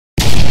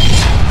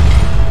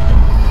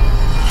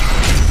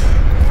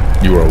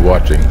You are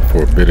watching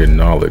Forbidden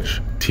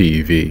Knowledge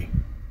TV.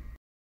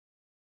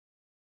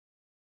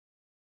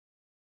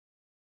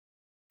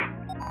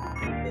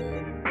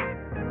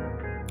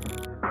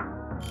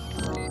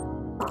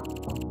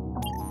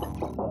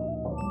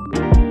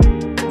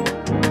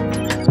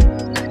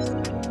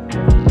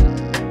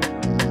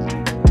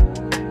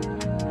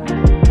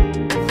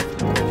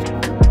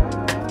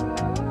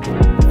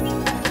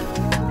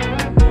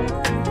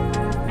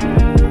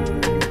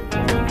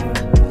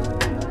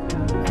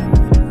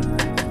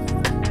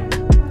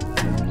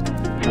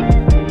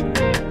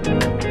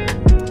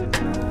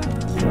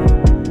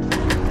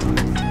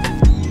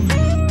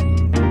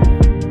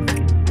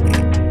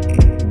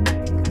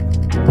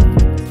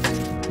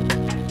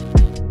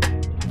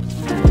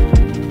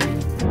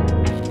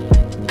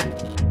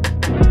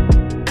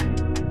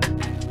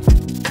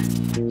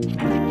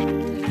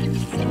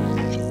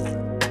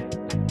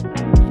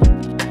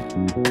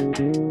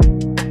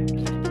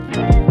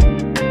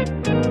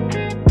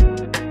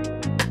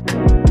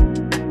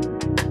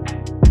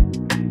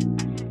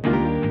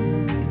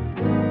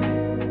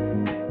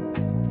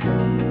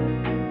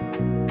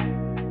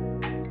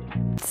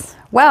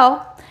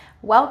 Well,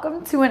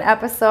 welcome to an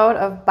episode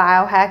of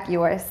Biohack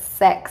Your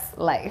Sex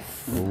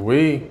Life.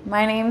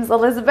 My name's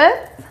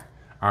Elisabeth.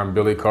 I'm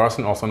Billy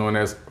Carson, also known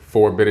as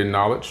Forbidden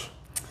Knowledge.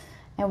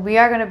 And we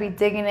are going to be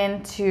digging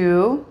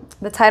into,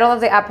 the title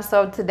of the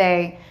episode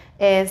today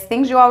is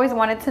Things You Always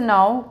Wanted to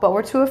Know, but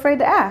Were Too Afraid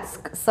to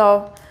Ask.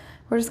 So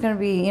we're just going to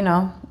be,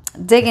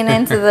 digging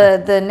into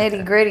the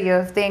nitty gritty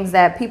of things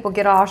that people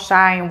get all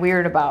shy and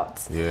weird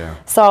about. Yeah.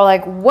 So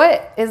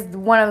what is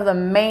one of the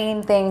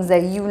main things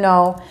that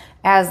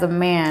as a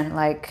man,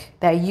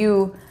 that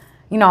you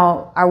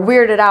are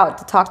weirded out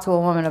to talk to a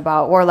woman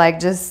about, or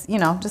just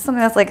something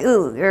that's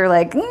ooh, or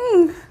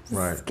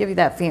right. Give you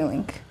that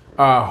feeling?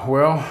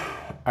 Well,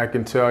 I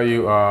can tell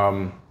you,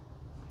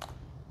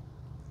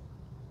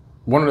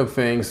 one of the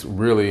things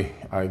really,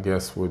 I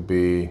guess, would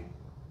be,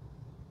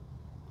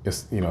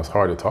 it's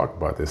hard to talk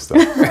about this stuff.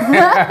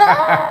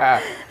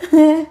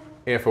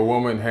 If a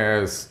woman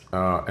has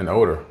an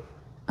odor.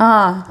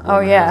 Has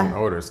an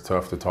odor, it's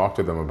tough to talk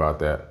to them about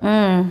that.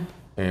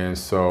 And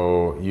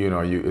so,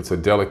 it's a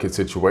delicate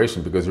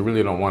situation because you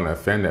really don't want to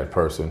offend that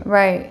person.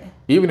 Right.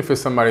 Even if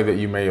it's somebody that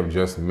you may have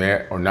just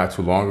met or not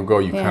too long ago,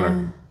 you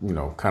kind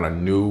of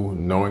knew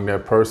knowing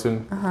that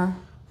person.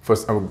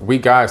 We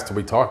guys,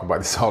 we talk about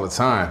this all the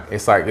time.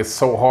 It's it's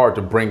so hard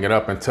to bring it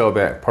up and tell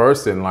that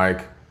person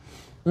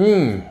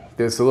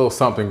there's a little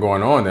something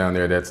going on down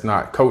there that's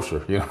not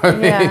kosher. You know what I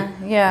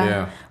mean?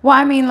 Yeah. Well,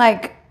 I mean,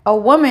 a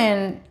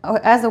woman,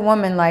 as a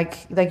woman,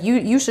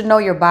 you should know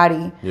your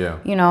body. Yeah.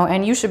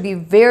 And you should be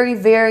very,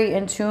 very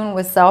in tune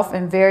with self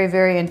and very,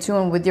 very in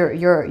tune with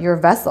your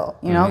vessel.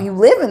 You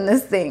live in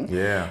this thing.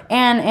 Yeah.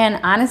 And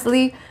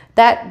honestly,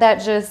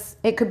 that just,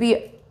 it could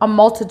be a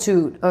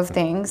multitude of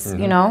things,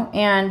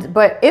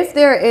 but if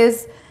there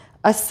is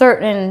a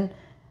certain,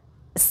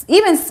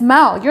 even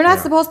smell, you're not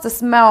supposed to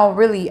smell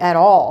really at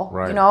all.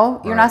 Right.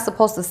 You're not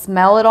supposed to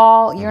smell at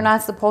all. You're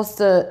not supposed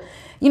to,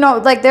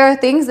 there are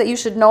things that you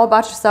should know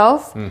about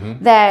yourself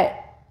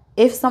that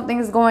if something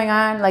is going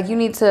on, you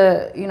need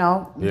to,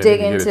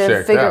 dig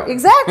into, figure out.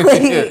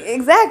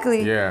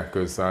 Exactly. Yeah,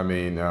 because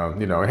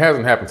it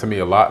hasn't happened to me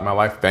a lot in my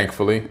life,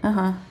 thankfully.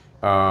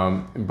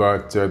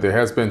 But there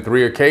has been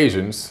 3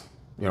 occasions,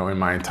 in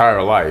my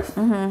entire life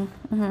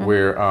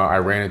where I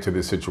ran into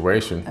this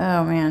situation.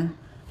 Oh man.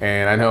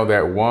 And I know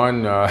that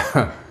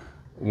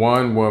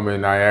one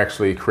woman, I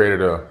actually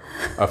created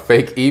a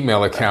fake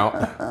email account,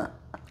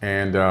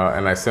 and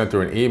I sent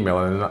her an email,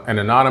 an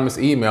anonymous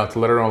email, to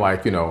let her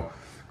know,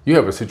 you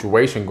have a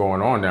situation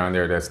going on down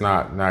there that's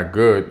not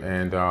good,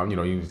 and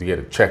you need to get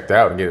it checked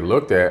out and get it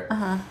looked at.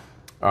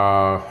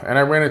 And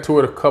I ran into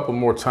it a couple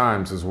more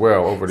times as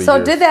well over the years.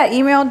 So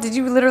did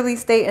you literally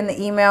state in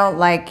the email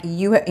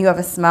you have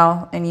a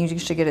smell and you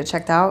should get it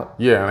checked out?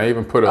 Yeah, and I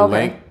even put a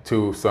link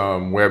to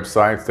some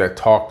websites that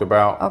talked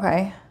about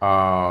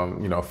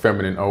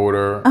feminine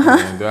odor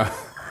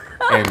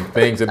and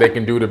things that they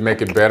can do to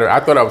make it better.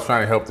 I thought I was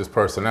trying to help this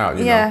person out.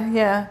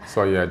 Yeah.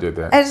 So I did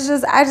that. It's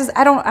just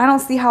I don't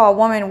see how a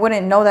woman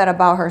wouldn't know that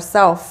about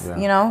herself.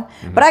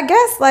 But I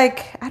guess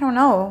I don't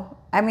know.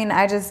 I mean,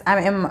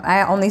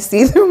 I only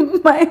see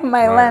through my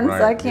lens,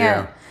 so I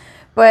can't. Yeah.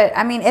 But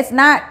I mean, it's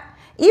not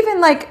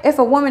even if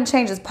a woman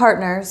changes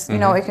partners,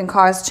 it can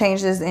cause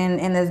changes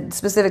in the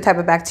specific type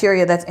of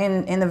bacteria that's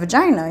in the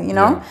vagina,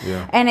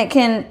 Yeah. and it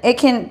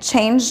can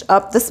change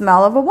up the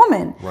smell of a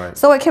woman. Right.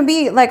 So it can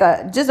be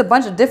just a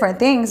bunch of different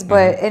things,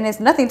 but and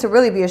it's nothing to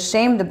really be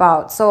ashamed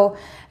about. So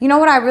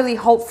what I really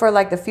hope for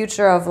the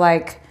future of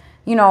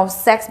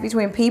sex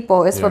between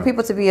people is for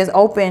people to be as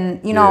open,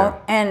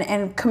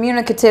 and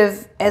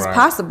communicative as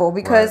possible.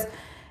 Because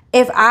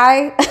if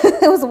I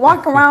was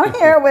walking around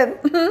here with,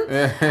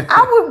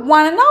 I would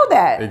want to know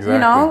that,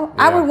 Exactly.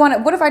 I would want to,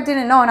 what if I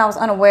didn't know and I was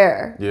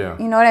unaware? Yeah.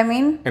 You know what I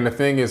mean? And the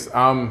thing is,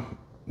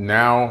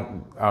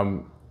 now,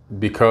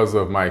 because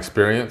of my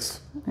experience,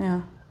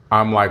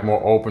 I'm like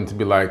more open to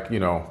be like,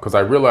 because I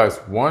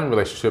realized one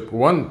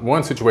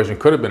situation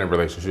could have been a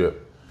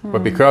relationship,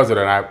 but because of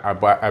that,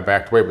 I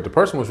backed away. But the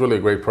person was really a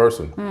great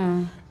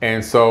person.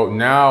 And so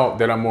now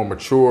that I'm more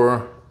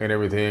mature and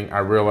everything, I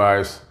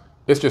realize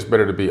it's just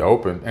better to be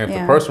open. And if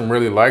the person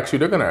really likes you,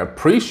 they're going to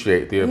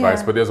appreciate the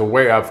advice. But there's a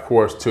way, of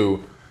course,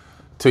 to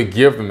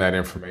give them that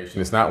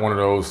information. It's not one of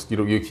those,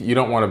 you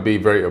don't want to be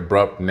very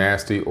abrupt,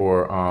 nasty,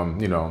 or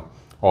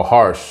or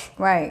harsh.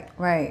 Right.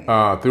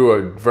 Through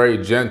a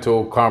very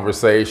gentle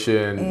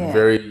conversation,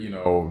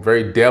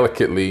 very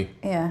delicately,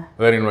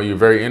 letting them know you're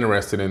very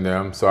interested in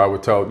them. So I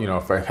would tell,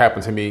 if it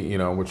happened to me,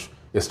 which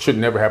it should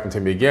never happen to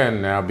me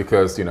again now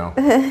because,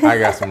 I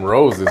got some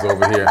roses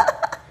over here.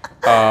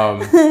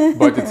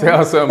 But to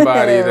tell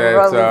somebody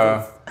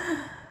that,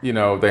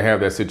 they have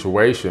that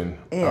situation,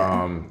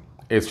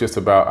 it's just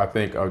about, I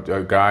think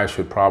a guy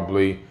should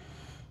probably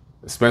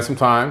spend some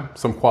time,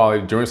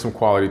 during some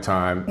quality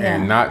time,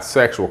 and not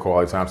sexual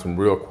quality time, some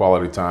real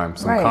quality time,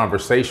 some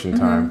conversation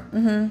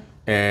time,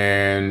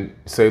 and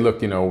say, look,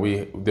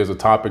 there's a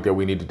topic that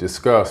we need to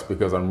discuss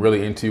because I'm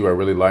really into you, I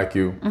really like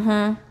you,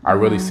 I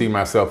really see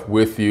myself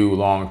with you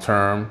long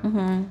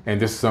term, and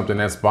this is something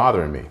that's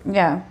bothering me.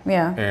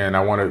 And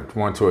I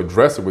want to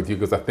address it with you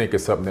because I think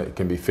it's something that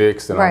can be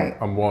fixed, and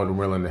I'm more than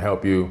willing to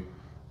help you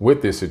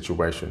with this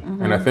situation.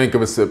 And I think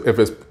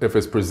if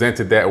it's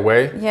presented that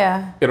way,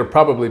 it'll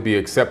probably be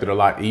accepted a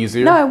lot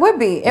easier. No, it would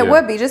be. It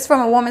would be. Just from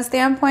a woman's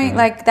standpoint,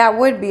 like that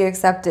would be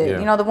accepted.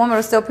 The woman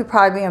would still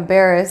probably be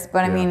embarrassed,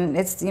 but I mean,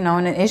 it's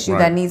an issue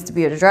that needs to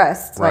be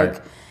addressed.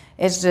 Like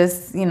it's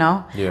just you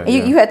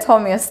had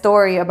told me a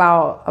story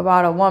about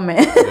a woman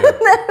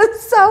that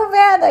was so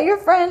bad that your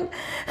friend.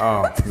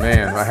 Oh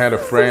man, I had a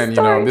friend.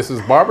 This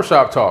is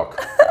barbershop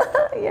talk.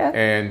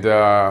 And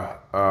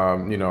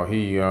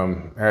he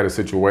had a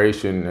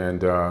situation,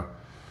 and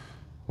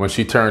when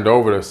she turned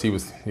over to us, he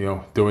was,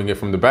 doing it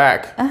from the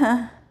back.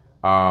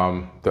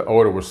 The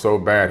odor was so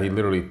bad, he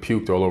literally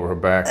puked all over her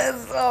back.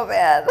 It's so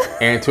bad.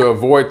 And to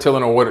avoid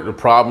telling her what the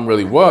problem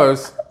really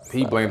was,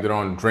 he blamed it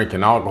on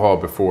drinking alcohol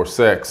before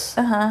sex.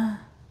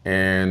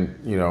 And,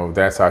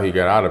 that's how he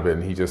got out of it.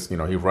 And he just, he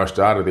rushed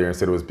out of there and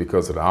said it was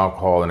because of the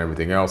alcohol and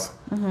everything else.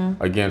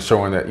 Again,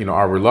 showing that,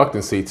 our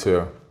reluctancy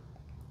to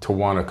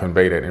want to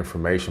convey that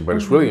information. But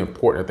it's really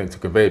important, I think, to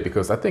convey it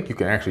because I think you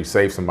can actually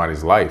save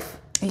somebody's life.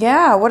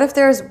 Yeah, what if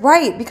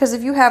because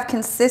if you have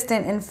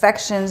consistent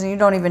infections and you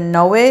don't even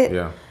know it,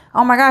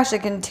 oh my gosh,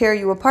 it can tear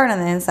you apart on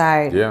the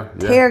inside.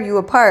 Tear you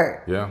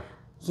apart.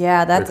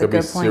 Yeah, that's a good point. There could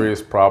be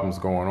serious problems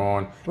going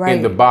on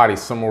in the body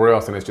somewhere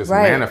else, and it's just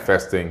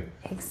manifesting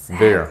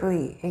there.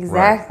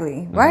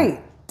 Exactly.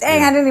 Right.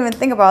 Dang, I didn't even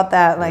think about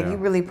that. Like, you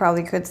really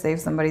probably could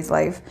save somebody's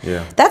life.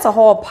 That's a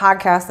whole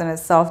podcast in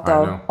itself,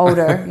 though.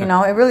 Odor,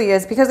 it really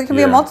is, because it can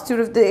be a multitude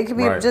of. It could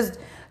be just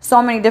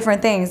so many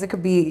different things. It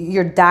could be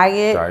your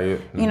diet.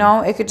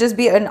 It could just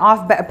be an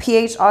off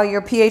pH. All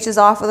your pH is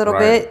off a little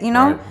bit.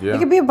 It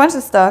could be a bunch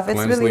of stuff.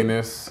 It's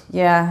cleanliness.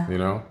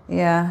 Really,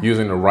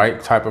 using the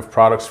right type of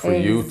products for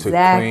you to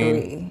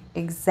clean.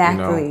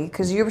 Exactly,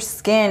 because your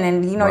skin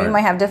and you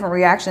might have different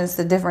reactions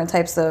to different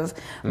types of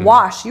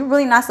wash. You're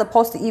really not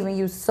supposed to even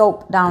use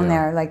soap down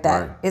there like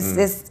that. It's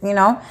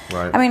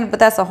I mean, but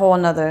that's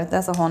another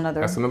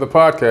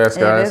podcast,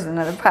 guys. It is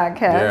another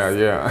podcast.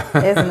 Yeah.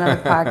 It's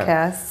another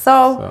podcast.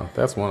 So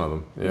that's one of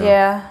them.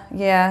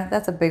 Yeah,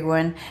 that's a big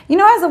one.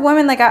 As a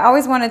woman, like I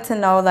always wanted to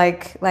know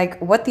like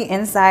what the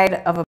inside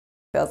of a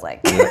feels like.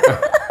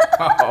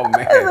 Oh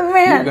man,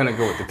 you're gonna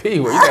go with the P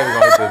word. You gotta go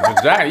with the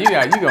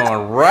vagina. You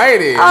going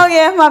right in. Oh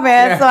yeah, my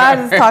bad. So I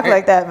just talk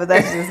like that, but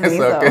that's just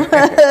me.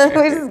 Okay. So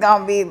we're just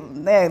gonna be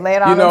lay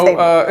it on the table.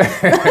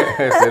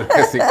 That's an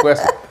interesting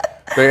question.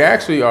 They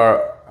actually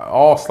are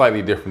all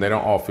slightly different. They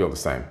don't all feel the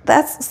same.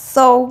 That's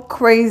so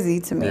crazy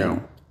to me.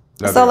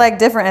 So like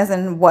different as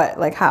in what?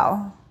 Like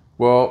how?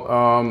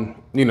 Well,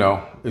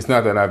 it's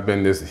not that I've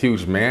been this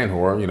huge man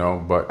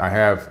whore, but I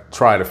have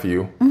tried a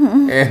few,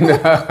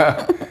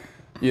 and.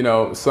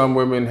 Some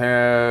women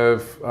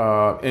have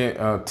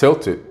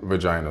tilted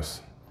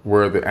vaginas,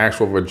 where the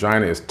actual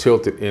vagina is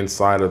tilted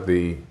inside of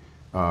the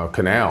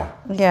canal.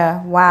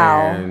 Yeah,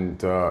 wow.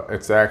 And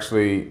it's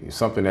actually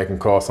something that can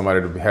cause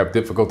somebody to have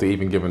difficulty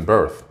even giving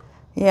birth.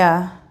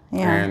 Yeah.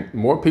 And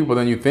more people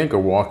than you think are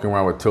walking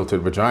around with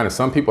tilted vaginas.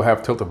 Some people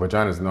have tilted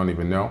vaginas and don't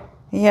even know.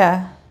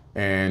 Yeah.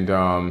 And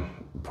the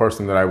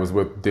person that I was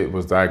with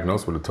was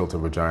diagnosed with a tilted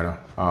vagina.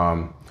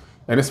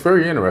 And it's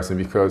very interesting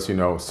because,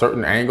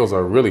 certain angles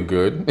are really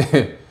good,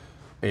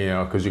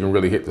 because you can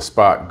really hit the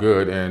spot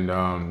good.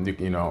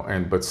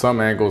 And, but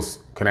some angles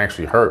can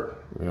actually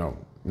hurt,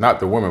 not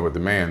the woman, but the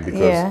man.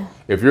 Because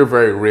if you're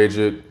very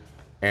rigid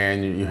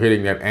and you're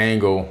hitting that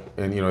angle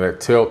and,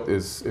 that tilt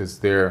is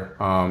there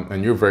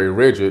and you're very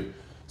rigid,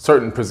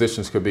 certain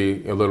positions could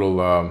be a little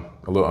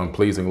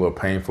unpleasing, a little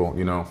painful,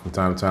 from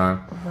time to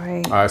time.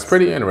 Right. It's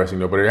pretty interesting,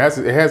 though. But it has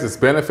its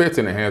benefits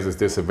and it has its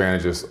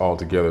disadvantages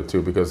altogether,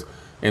 too, because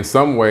in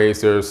some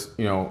ways, there's,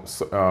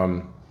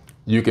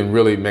 you can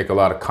really make a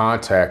lot of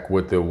contact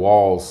with the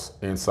walls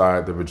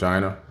inside the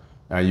vagina,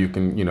 and you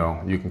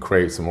can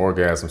create some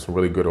orgasms, some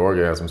really good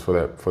orgasms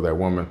for that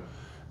woman.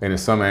 And in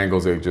some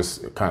angles, they're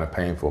just kind of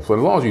painful. So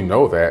as long as you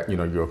know that,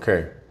 you're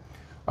okay.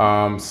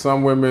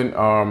 Some women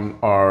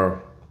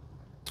are.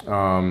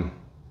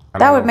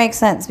 That would make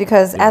sense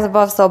because as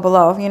above, so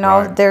below.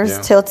 Right, there's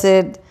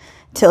tilted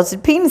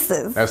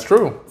penises. That's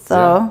true.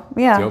 So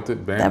yeah,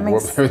 tilted, band, that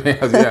makes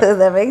yeah.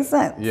 that makes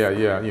sense. Yeah.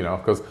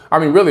 Because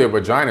really a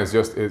vagina is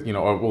just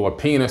a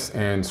penis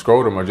and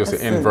scrotum are just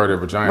an inverted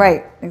vagina.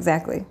 Right.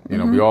 Exactly.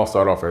 We all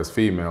start off as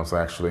females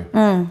actually,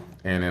 and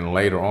then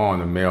later on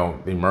the male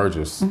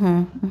emerges.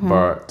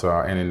 But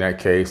and in that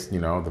case,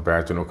 the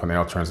vaginal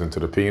canal turns into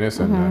the penis,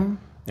 and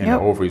the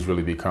ovaries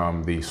really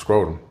become the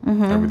scrotum.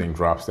 Everything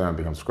drops down,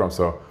 becomes scrotum.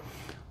 So.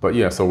 But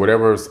yeah, so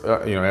whatever's,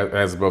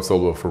 as above, so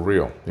below for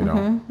real,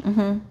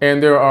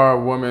 And there are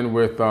women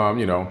with,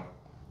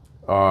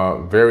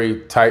 very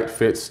tight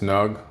fit,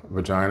 snug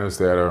vaginas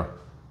that are,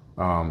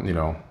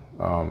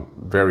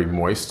 very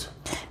moist.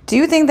 Do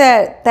you think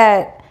that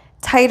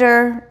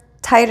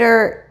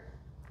tighter,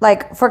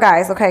 like for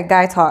guys, okay,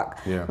 guy talk.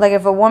 Yeah. Like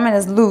if a woman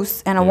is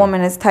loose and a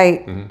woman is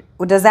tight,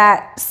 does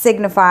that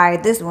signify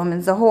this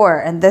woman's a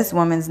whore and this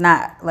woman's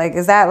not? Like,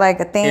 is that like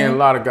a thing? In a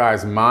lot of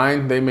guys'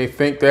 mind, they may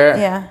think that.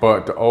 Yeah.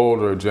 But the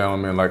older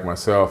gentlemen like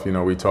myself,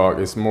 we talk,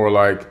 it's more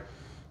like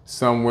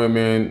some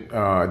women,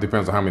 it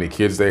depends on how many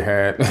kids they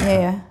had.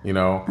 Yeah.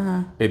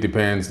 It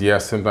depends.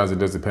 Yes, sometimes it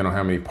does depend on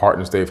how many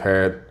partners they've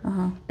had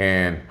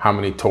and how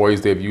many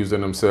toys they've used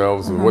on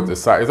themselves. And what the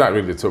size, it's not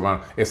really it's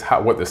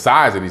what the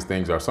size of these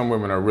things are. Some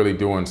women are really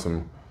doing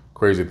some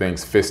crazy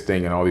things,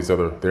 fisting and all these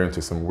other, they're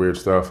into some weird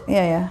stuff.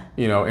 Yeah.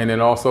 And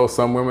then also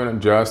some women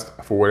just,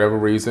 for whatever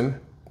reason,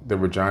 the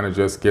vagina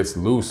just gets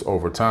loose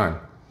over time.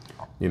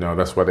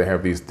 That's why they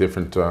have these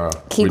different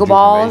Kegel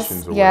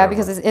balls. Or yeah, whatever.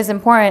 because it's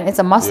important. It's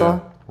a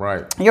muscle. Yeah.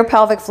 Right. Your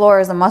pelvic floor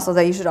is a muscle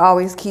that you should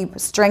always keep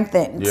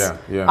strengthened. Yeah.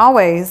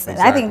 Always. Exactly.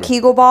 And I think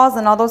Kegel balls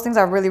and all those things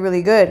are really,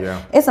 really good.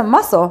 Yeah. It's a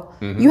muscle.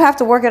 You have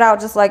to work it out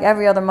just like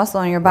every other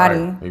muscle in your body.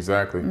 Right.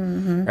 Exactly.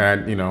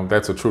 And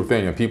that's a true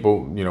thing. And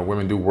people,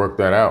 women do work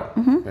that out,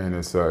 and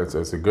it's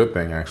a good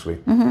thing actually,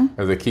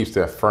 as it keeps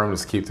that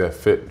firmness, keeps that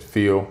fit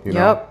feel.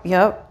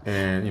 Yep.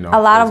 And a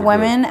lot of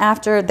women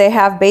after they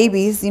have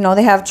babies,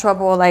 they have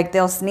trouble, like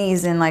they'll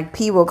sneeze and like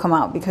pee will come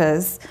out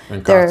because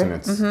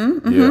incontinence.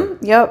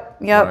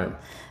 Yep. Right.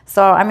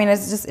 So I mean,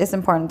 it's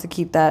important to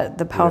keep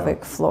the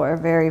pelvic floor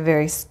very,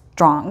 very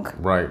strong.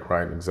 Right.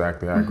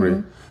 Exactly. I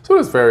agree. So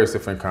there's various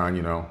different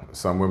kind.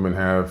 Some women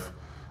have,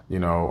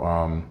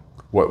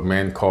 what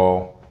men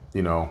call,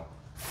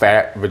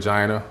 fat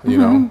vagina.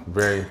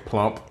 Very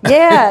plump.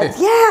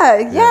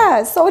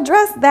 Yeah. So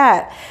address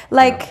that.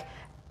 Like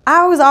I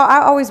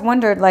always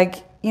wondered,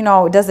 like,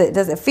 does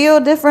it feel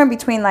different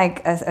between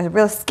like a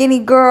real skinny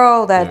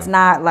girl that's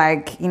not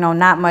like,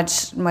 not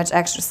much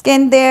extra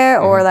skin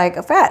there, or like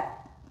a fat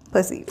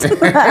pussy?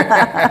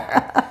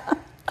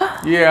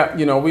 Yeah,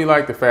 we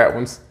like the fat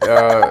ones,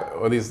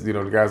 or at least, the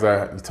guys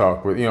I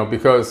talk with,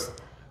 because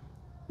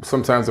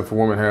sometimes if a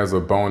woman has a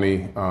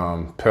bony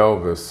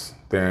pelvis,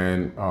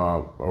 then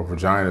or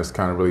vagina is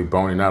kind of really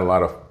bony, not a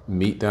lot of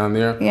meat down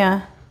there.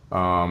 Yeah.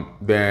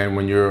 Then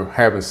when you're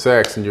having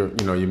sex and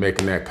you're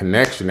making that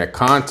connection, that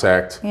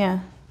contact,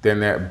 then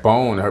that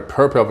bone, her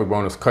pelvic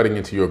bone is cutting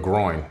into your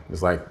groin.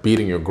 It's like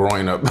beating your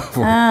groin up.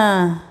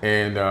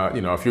 And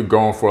if you're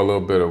going for a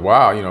little bit of a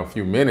while, a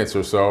few minutes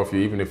or so, if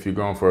you're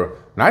going for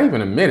not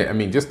even a minute, I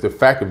mean, just the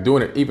fact of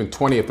doing it even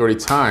 20 or 30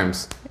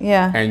 times.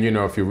 Yeah. And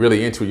if you're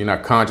really into it, you're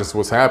not conscious of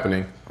what's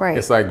happening. Right.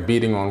 It's like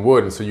beating on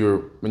wood. And so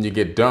when you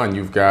get done,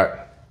 you've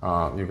got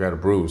a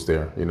bruise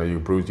there. You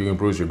can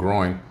bruise your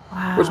groin.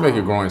 Wow. Which make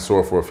your groin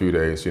sore for a few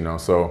days,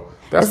 So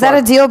that's is that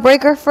a deal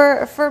breaker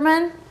for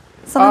men?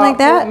 Something like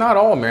that? Well, not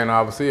all men,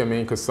 obviously. I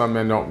mean, because some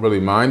men don't really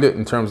mind it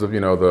in terms of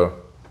the.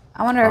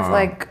 I wonder if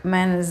like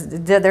men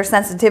their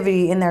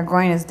sensitivity in their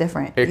groin is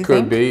different. It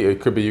could be. It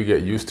could be you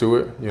get used to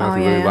it. If you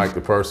really like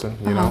the person,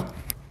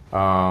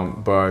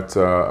 But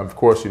of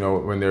course,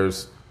 when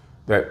there's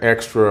that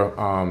extra.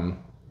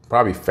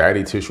 Probably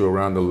fatty tissue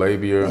around the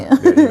labia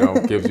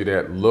that gives you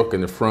that look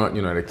in the front,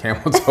 the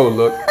camel toe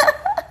look.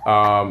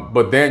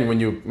 But then when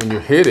you're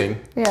hitting,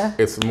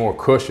 it's more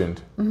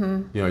cushioned.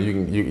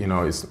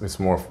 It's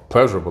more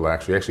pleasurable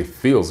actually. It actually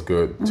feels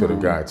good to the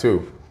guy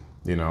too.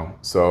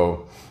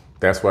 So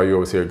that's why you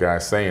always hear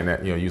guys saying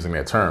that, using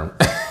that term.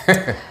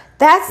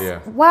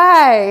 That's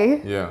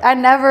why. Yeah. I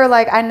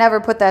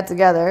never put that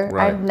together.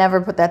 Right. I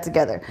never put that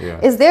together.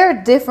 Yeah. Is there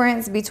a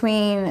difference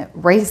between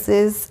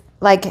races?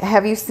 Like,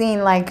 have you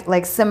seen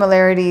like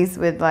similarities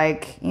with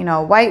like,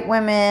 white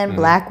women,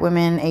 black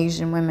women,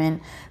 Asian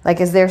women? Like,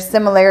 is there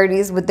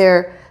similarities with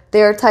their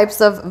types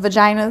of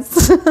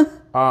vaginas?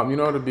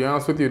 To be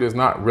honest with you, there's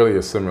not really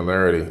a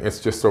similarity.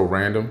 It's just so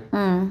random,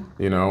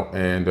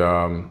 and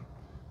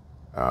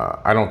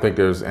I don't think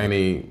there's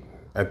any,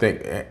 I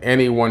think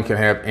anyone can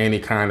have any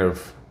kind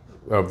of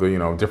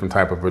the, different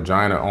type of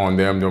vagina on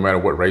them, no matter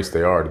what race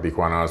they are, to be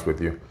quite honest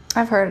with you.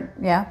 I've heard,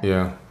 yeah.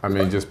 Yeah, I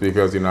mean, just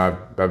because,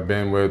 I've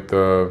been with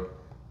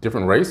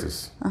different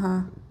races,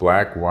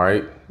 black,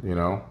 white,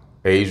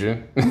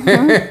 Asian.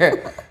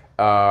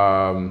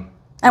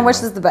 And which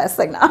is the best?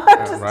 Like, no,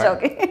 I'm just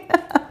joking.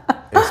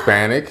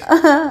 Hispanic.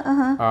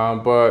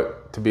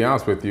 But to be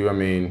honest with you, I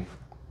mean,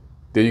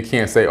 then you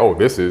can't say, oh,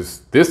 this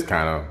is this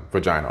kind of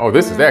vagina. Oh,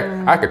 this is that.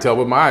 I could tell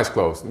with my eyes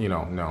closed. You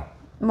know, no.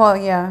 Well,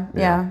 yeah.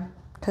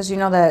 Because you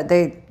know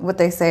that what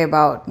they say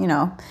about, you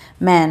know,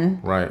 men.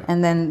 Right.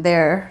 And then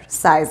their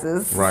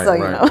sizes. Right, so,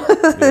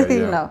 right.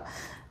 You know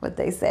what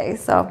they say.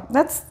 So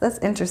that's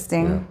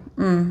interesting.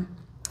 Yeah.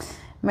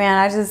 Man,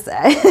 I just,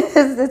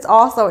 it's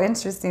also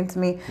interesting to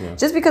me. Yeah.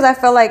 Just because I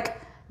feel like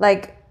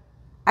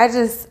I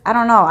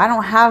don't know. I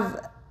don't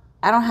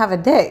have a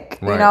dick,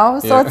 you know?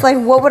 So it's like,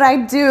 what would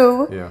I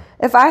do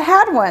if I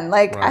had one?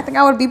 Like, I think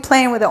I would be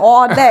playing with it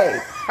all day.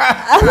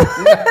 I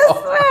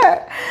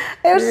swear.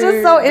 It was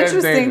just so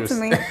interesting to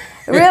me.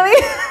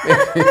 Really?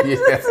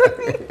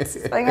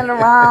 Just swinging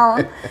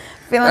around,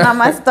 feeling on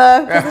my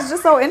stuff. Because it's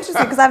just so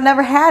interesting because I've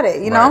never had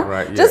it, you know?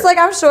 Right, just like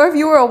I'm sure if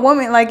you were a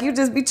woman, like, you'd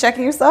just be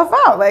checking yourself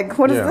out. Like,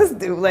 what does this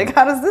do? Like,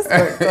 how does this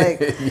work?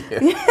 Like,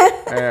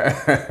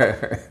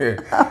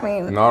 I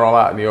mean, not all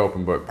out in the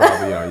open, but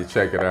probably, you know, you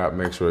check it out,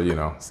 make sure, you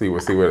know, see how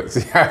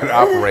it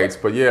operates.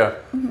 But yeah,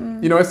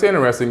 you know, it's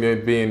interesting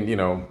it being, you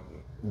know,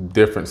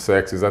 different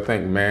sexes. I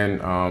think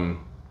men,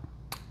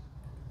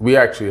 we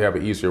actually have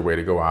an easier way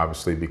to go,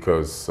 obviously,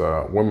 because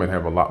women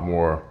have a lot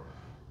more.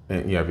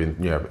 And you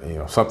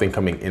have something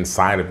coming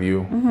inside of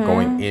you,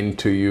 going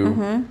into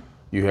you.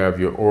 You have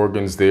your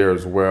organs there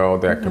as well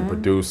that can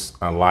produce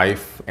a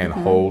life and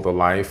hold a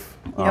life.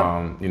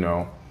 You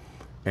know,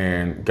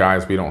 and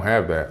guys, we don't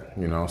have that.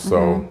 You know,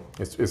 so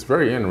it's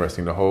very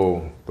interesting the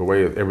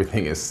way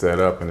everything is set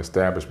up and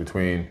established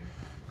between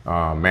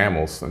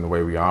mammals and the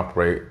way we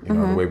operate. You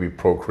know, the way we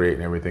procreate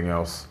and everything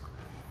else.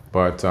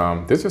 But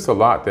there's just a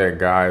lot that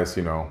guys,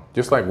 you know,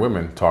 just like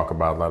women talk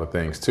about a lot of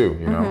things too,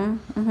 you know.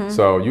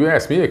 So you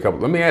asked me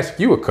let me ask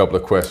you a couple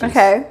of questions.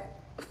 Okay.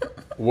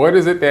 What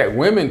is it that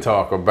women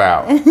talk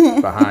about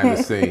behind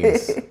the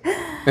scenes?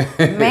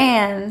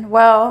 Man,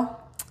 well,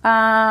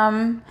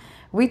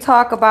 we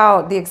talk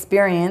about the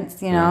experience,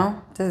 you know.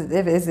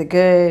 Is it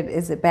good?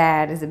 Is it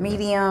bad? Is it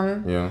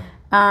medium? Yeah.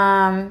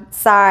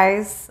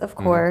 Size, of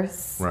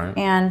course. Right.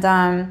 And,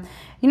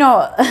 you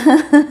know,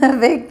 a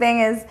big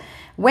thing is,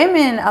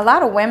 a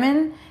lot of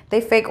women, they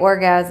fake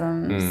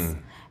orgasms.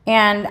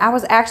 And I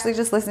was actually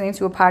just listening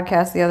to a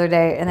podcast the other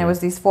day, and there was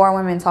these 4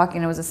 women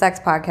talking. It was a sex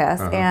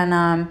podcast.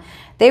 And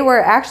they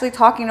were actually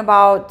talking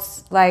about,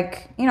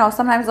 like, you know,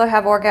 sometimes they'll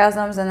have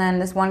orgasms, and then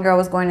this one girl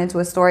was going into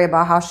a story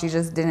about how she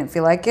just didn't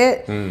feel like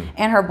it.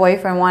 And her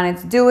boyfriend wanted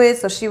to do it,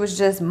 so she was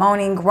just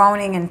moaning,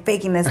 groaning, and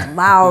faking this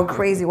loud,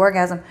 crazy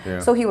orgasm.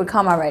 So he would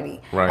come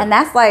already. Right. And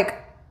that's like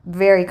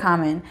very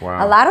common.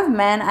 Wow. A lot of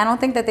men, I don't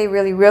think that they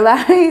really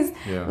realize,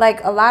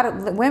 like, a lot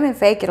of women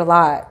fake it a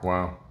lot.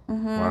 Wow.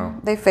 Wow.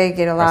 They fake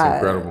it a lot.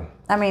 That's incredible.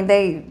 I mean,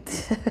 they,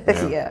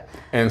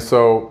 And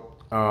so,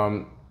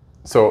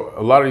 so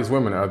a lot of these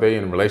women, are they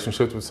in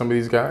relationships with some of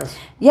these guys?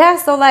 Yeah,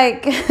 so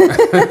like,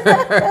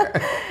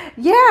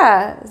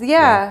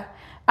 yeah.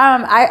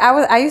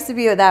 I used to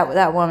be with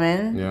that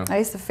woman. Yeah. I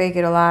used to fake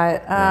it a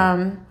lot.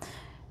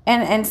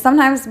 And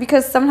sometimes,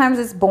 because sometimes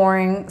it's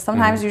boring,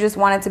 sometimes you just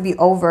want it to be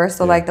over.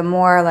 So like the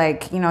more,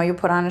 like, you know, you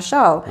put on a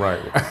show. Right.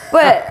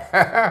 But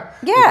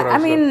I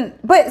mean,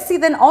 but see,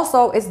 then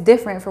also it's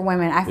different for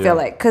women, I feel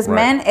like. Because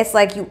men, it's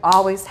like you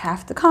always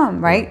have to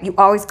come, right? You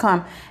always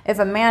come. If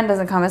a man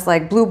doesn't come, it's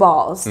like blue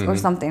balls or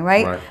something,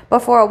 right? But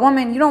for a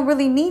woman, you don't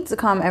really need to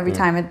come every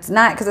time. It's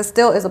not, because it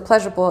still is a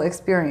pleasurable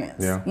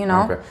experience, you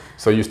know? Okay.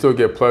 So you still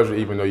get pleasure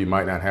even though you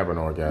might not have an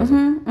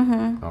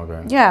orgasm?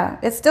 Okay. Yeah,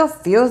 it still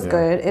feels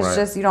good. It's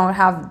just you don't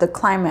have the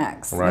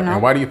climax. Right. You know?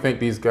 And why do you think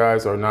these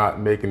guys are not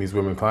making these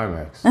women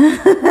climax?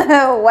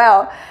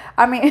 Well,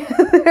 I mean,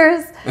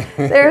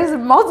 there's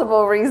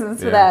multiple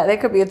reasons for that. They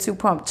could be a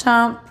 2-pump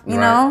chump, you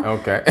know?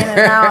 Okay. In and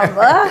out.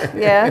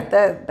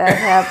 That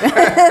happens.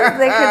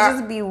 They could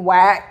just be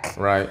whack.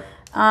 Right.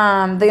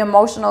 The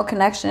emotional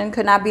connection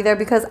could not be there,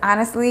 because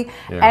honestly,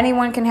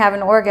 anyone can have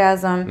an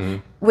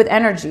orgasm with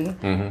energy.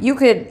 You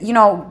could, you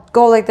know,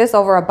 go like this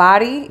over a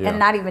body and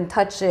not even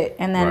touch it,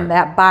 and then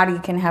that body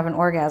can have an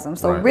orgasm.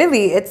 So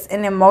really, it's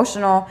an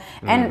emotional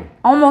and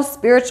almost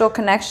spiritual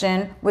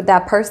connection with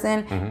that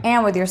person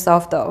and with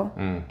yourself, though,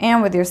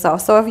 and with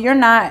yourself. So if you're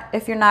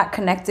not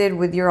connected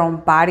with your own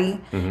body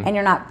and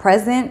you're not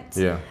present,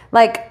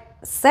 like,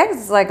 sex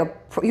is like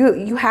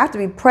you have to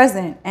be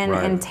present and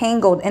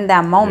entangled in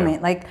that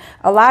moment. Like,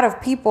 a lot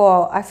of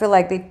people, I feel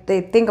like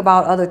they think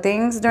about other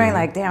things during,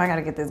 like, damn, I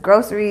gotta get this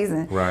groceries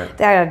and I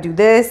gotta do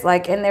this,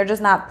 like, and they're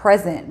just not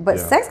present. But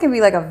sex can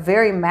be like a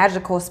very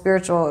magical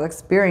spiritual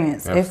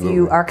experience if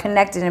you are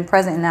connected and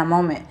present in that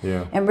moment,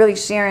 and really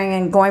sharing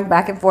and going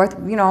back and forth,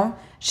 you know,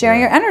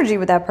 sharing your energy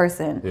with that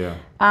person.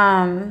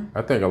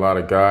 I think a lot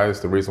of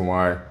guys, the reason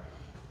why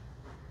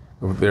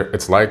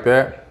it's like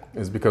that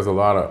is because a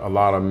lot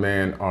of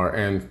men are,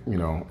 and you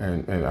know,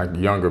 and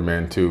younger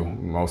men too,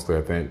 mostly,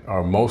 I think,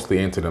 are mostly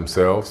into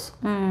themselves.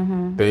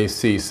 They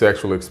see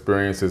sexual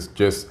experiences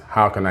just,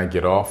 how can I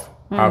get off?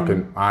 How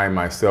can I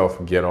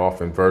myself get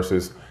off? And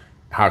versus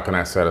how can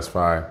I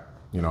satisfy,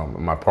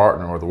 my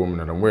partner or the woman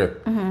that I'm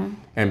with?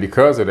 And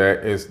because of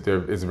that,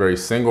 it's very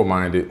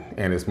single-minded,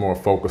 and it's more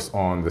focused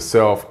on the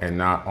self and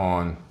not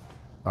on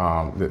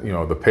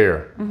the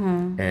pair.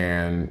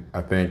 And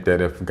I think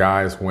that if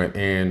guys went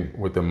in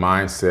with the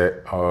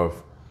mindset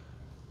of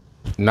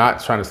not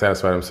trying to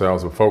satisfy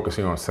themselves, but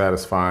focusing on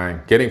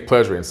getting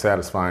pleasure and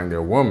satisfying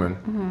their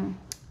woman,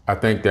 I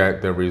think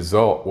that the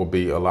result will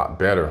be a lot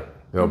better.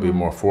 There'll be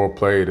more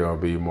foreplay, there'll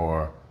be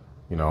more,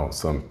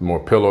 some more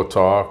pillow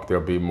talk,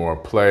 there'll be more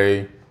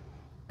play.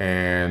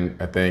 And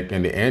I think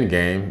in the end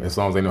game, as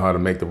long as they know how to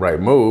make the right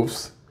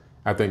moves,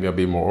 I think there'll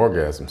be more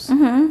orgasms.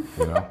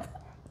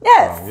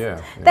 Yes.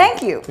 Yeah.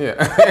 Thank you.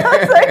 Yeah.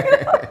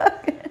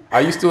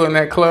 Are you still in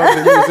that club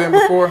that you was in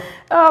before?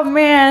 Oh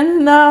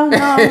man, no,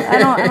 I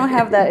don't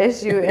have that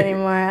issue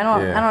anymore. I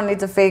don't need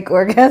to fake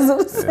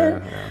orgasms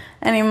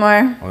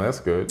anymore. Well, that's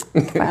good.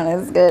 Fine,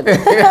 it's good. No,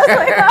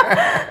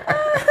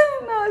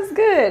 it's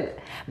good.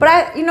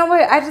 But you know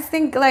what? I just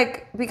think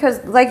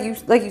because like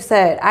you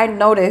said, I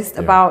noticed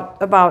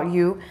about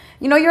you.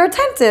 You're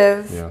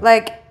attentive.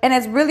 Yeah. And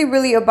it's really,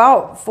 really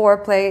about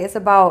foreplay. It's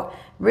about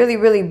really,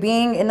 really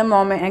being in the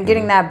moment and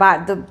getting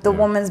that the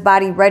woman's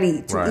body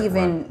ready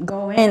to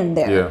go in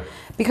there. Yeah.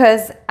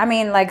 Because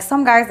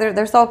some guys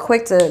they're so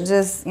quick to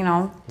just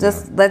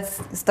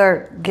let's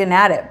start getting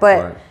at it,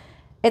 but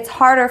it's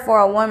harder for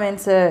a woman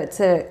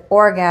to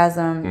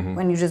orgasm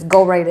when you just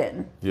go right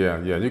in. Yeah,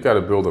 you got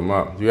to build them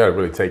up. You got to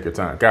really take your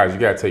time, guys. You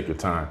got to take your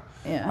time.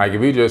 Yeah. Like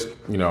if you just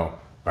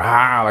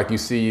like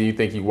you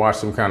think you watch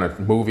some kind of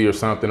movie or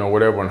something or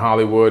whatever in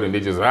Hollywood, and they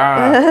just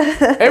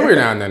every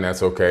now and then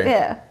that's okay.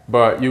 Yeah.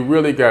 But you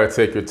really got to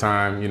take your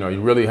time. You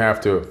really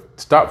have to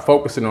stop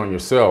focusing on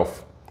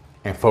yourself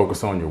and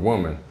focus on your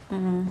woman.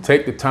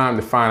 Take the time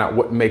to find out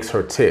what makes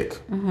her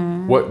tick,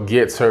 what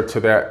gets her to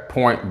that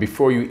point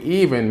before you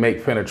even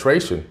make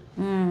penetration.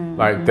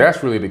 Like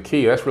that's really the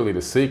key. That's really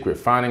the secret.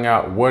 Finding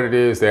out what it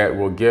is that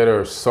will get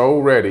her so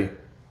ready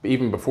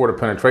even before the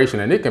penetration.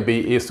 And it can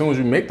be as soon as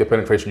you make the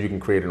penetration, you can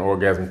create an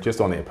orgasm just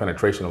on the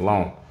penetration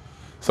alone.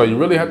 So you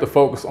really have to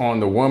focus on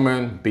the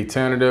woman, be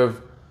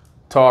tentative,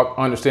 talk,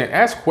 understand,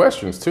 ask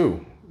questions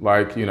too.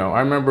 Like, I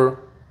remember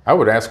I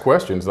would ask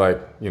questions like,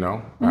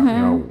 how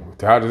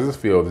does this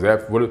feel?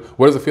 What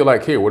does it feel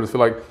like here? What does it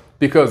feel like?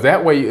 Because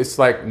that way it's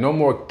like no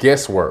more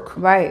guesswork.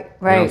 Right. You know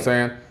what I'm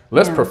saying?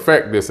 Let's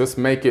perfect this. Let's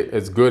make it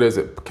as good as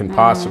it can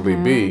possibly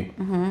be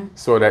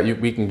so that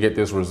we can get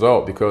this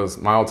result, because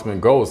my ultimate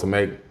goal is to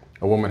make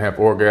a woman have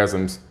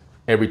orgasms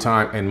every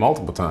time and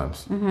multiple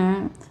times.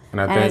 And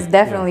I think it's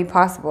definitely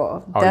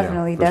possible.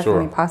 Definitely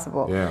sure.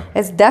 possible. Yeah.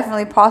 It's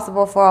definitely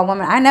possible for a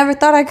woman. I never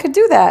thought I could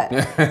do that.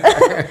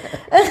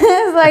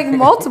 It's like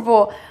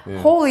multiple.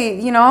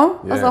 Holy,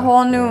 that's a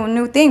whole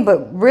new thing.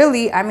 But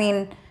really,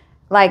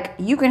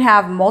 you can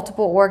have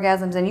multiple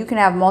orgasms, and you can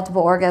have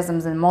multiple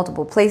orgasms in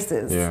multiple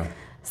places. Yeah.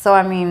 So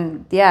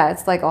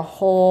it's like a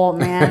whole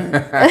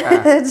trifecta.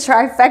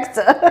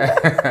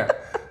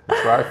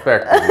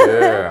 Trifecta,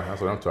 yeah,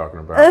 that's what I'm talking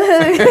about.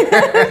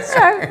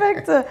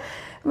 Trifecta.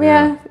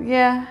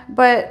 Yeah.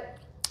 But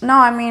no,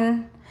 I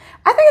think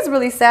it's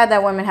really sad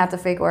that women have to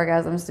fake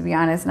orgasms, to be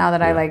honest, now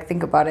that I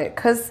think about it.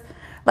 Because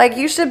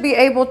you should be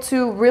able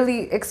to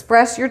really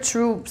express your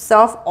true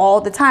self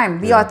all the time.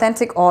 Be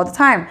authentic all the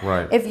time.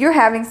 Right. If you're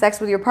having sex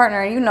with your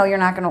partner and you're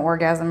not going to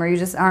orgasm, or you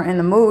just aren't in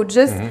the mood,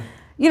 just,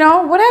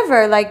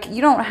 whatever.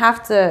 You don't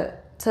have to.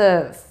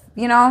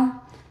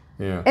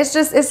 Yeah. It's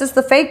just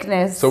the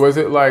fakeness. So is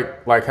it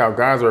like how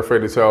guys are afraid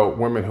to tell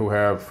women who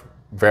have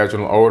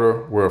vaginal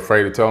odor? We're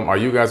afraid to tell them. Are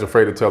you guys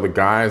afraid to tell the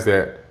guys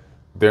that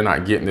they're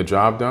not getting the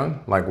job done?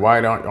 Like,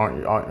 why aren't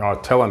you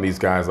telling these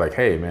guys like,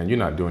 hey man, you're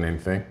not doing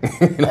anything?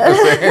 You know what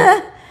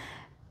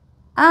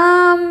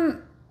I'm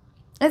saying?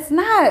 It's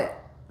not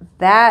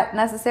that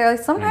necessarily.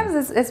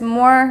 Sometimes it's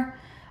more.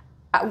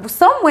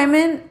 Some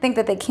women think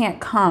that they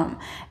can't come,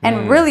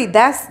 and really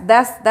that's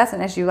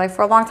an issue. Like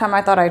for a long time,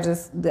 I thought I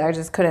just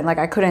couldn't.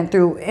 I couldn't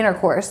through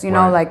intercourse,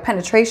 like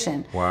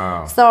penetration.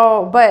 Wow.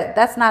 So, but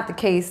that's not the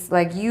case.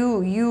 Like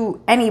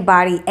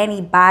anybody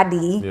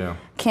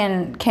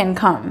can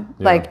come.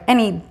 Yeah. Like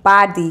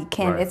anybody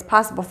can. Right. It's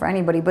possible for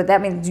anybody, but that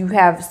means you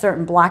have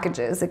certain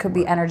blockages. It could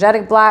be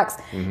energetic blocks.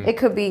 It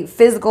could be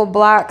physical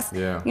blocks.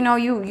 Yeah.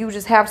 You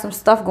just have some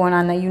stuff going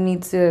on that you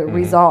need to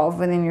resolve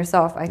within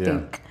yourself, I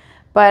think.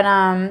 But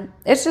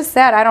it's just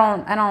sad. I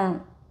don't.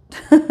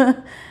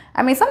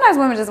 Sometimes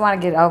women just want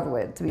to get it over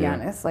with. To be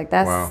honest,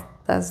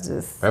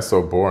 that's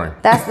so boring.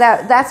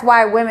 That's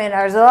why women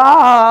are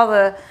all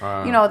the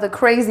the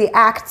crazy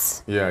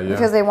acts. Yeah.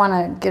 Because they want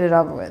to get it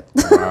over with.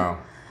 Wow.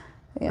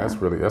 Yeah.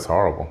 That's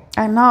horrible.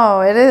 I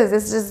know it is.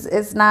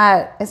 It's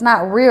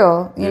not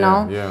real. You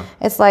know. Yeah.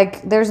 It's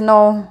like there's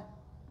no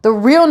the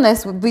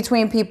realness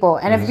between people,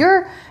 and if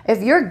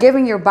you're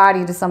giving your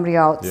body to somebody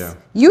else,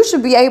 you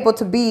should be able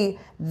to be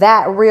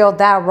that real,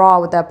 that raw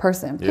with that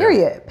person.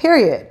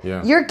 Period.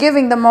 Yeah. You're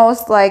giving the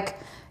most,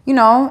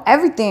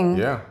 everything.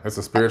 Yeah, it's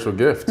a spiritual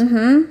gift.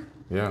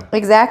 Yeah.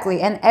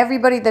 Exactly. And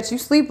everybody that you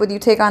sleep with, you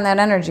take on that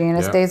energy and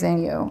it stays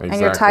in you. Exactly.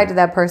 And you're tied to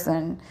that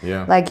person.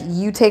 Yeah. Like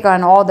you take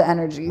on all the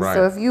energy. Right.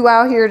 So if you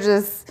out here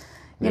just,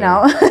 you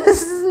know,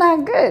 this is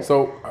not good.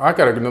 So I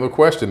got another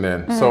question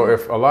then. So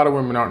if a lot of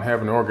women aren't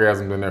having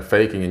orgasms and they're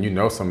faking, and you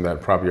know some of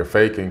that probably are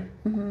faking,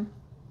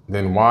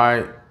 then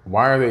why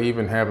are they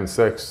even having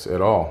sex at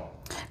all?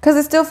 Because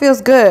it still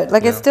feels good.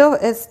 Like it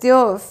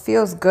still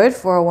feels good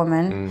for a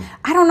woman.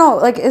 I don't know.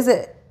 Like,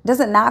 does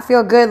it not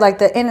feel good? Like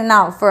the in and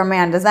out for a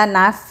man, does that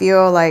not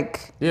feel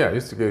like? Yeah, you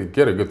used to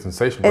get a good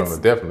sensation from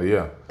it. Definitely,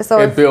 yeah. So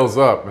it builds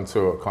up into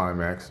a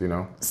climax, you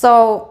know.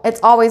 So it's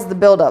always the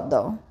build up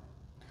though.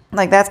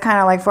 Like that's kind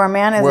of like for a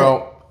man, is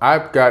it?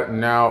 I've got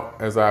now,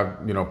 as I've,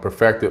 you know,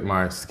 perfected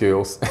my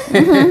skills,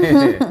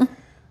 you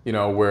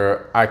know,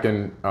 where I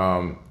can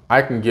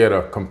get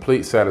a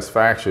complete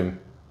satisfaction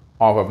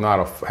off of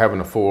not having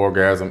a full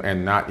orgasm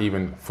and not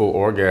even full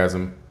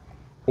orgasm,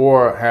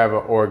 or have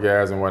an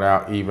orgasm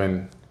without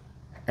even,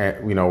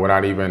 you know,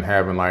 without even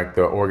having like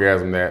the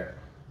orgasm that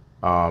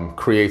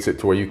creates it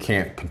to where you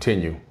can't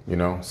continue, you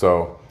know.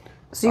 So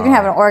you can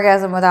have an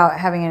orgasm without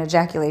having an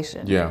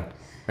ejaculation. Yeah,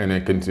 and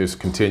it can just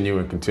continue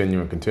and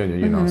continue and continue,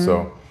 you know.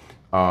 So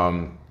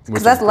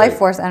because that's life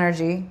force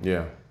energy.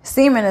 Yeah,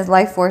 semen is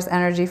life force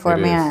energy for a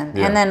man,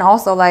 and then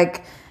also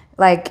like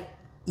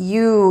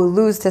you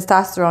lose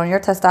testosterone, your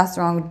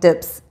testosterone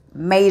dips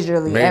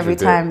majorly every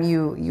time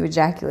you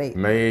ejaculate.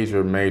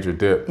 Major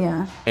dip.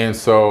 Yeah. And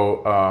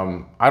so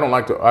I don't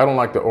like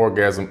the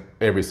orgasm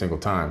every single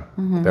time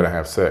that I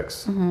have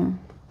sex.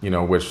 You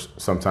know, which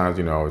sometimes,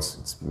 you know,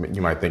 it's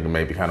you might think it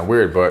may be kind of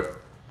weird, but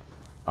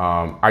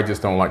I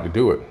just don't like to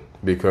do it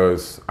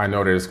because I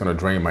know that it's going to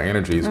drain my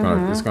energy. It's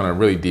going to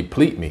really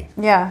deplete me.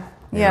 Yeah.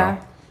 Yeah.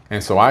 Know?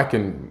 And so I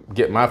can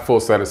get my full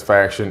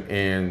satisfaction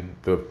in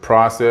the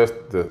process,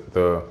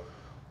 the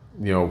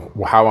you know,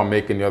 how I'm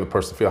making the other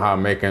person feel, how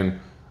I'm making,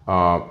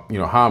 you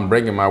know, how I'm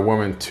bringing my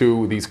woman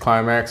to these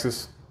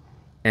climaxes.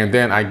 And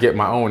then I get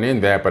my own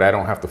in that, but I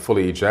don't have to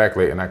fully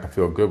ejaculate, and I can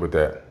feel good with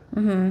that.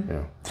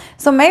 Yeah.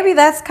 So maybe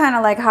that's kind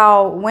of like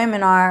how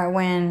women are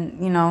when,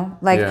 you know,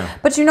 like,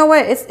 but you know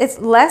what? It's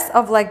less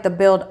of like the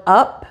build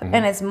up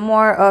and it's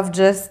more of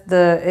just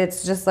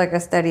it's just like a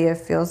steady, it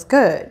feels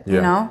good, you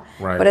know?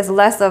 Right. But it's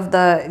less of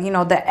the, you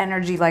know, the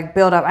energy like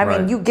build up. I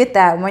mean, you get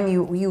that when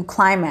you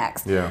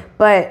climax. Yeah.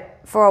 But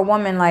for a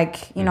woman,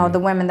 like, you know, the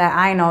women that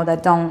I know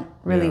that don't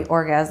really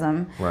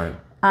orgasm. Right.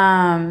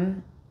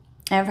 And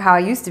for how I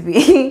used to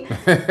be.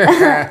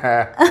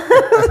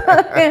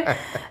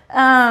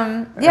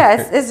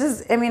 It's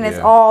just, I mean, it's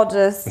all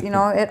just, you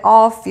know, it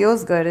all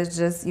feels good. It's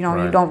just, you know,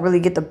 you don't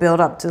really get the build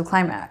up to the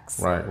climax.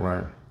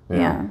 Right.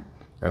 Yeah.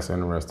 That's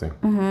interesting.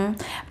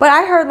 But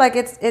I heard like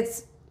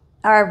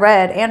I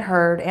read and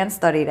heard and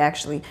studied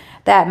actually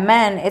that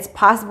men, it's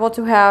possible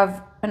to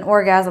have an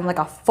orgasm, like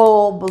a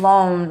full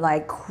blown,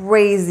 like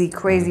crazy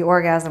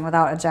orgasm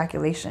without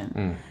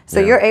ejaculation. So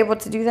you're able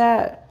to do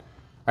that?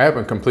 I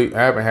haven't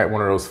had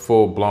one of those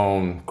full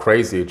blown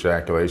crazy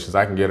ejaculations.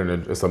 I can get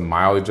it's a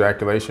mild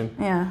ejaculation.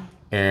 Yeah.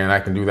 And I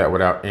can do that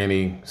without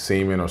any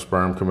semen or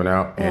sperm coming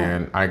out. Yeah.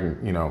 And I can,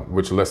 you know,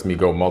 which lets me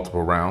go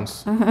multiple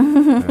rounds. You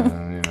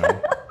know,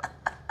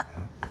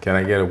 can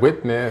I get a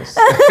witness?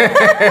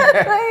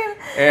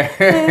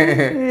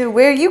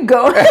 Where you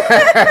go?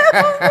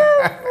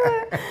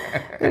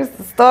 There's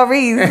the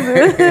stories.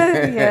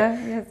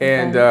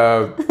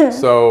 And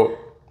so,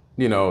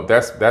 you know,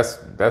 that's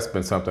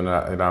been something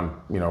that I'm,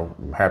 you know,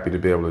 happy to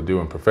be able to do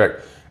and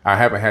perfect. I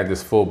haven't had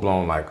this full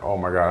blown like, oh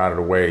my God, out of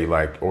the way,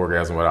 like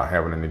orgasm without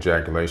having an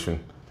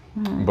ejaculation.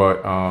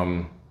 But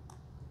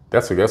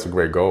that's a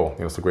great goal.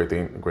 You know, it's a great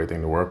thing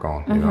to work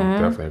on. You know,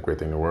 definitely a great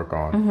thing to work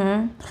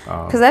on.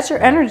 Because that's your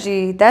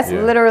energy. That's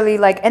literally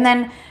like, and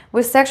then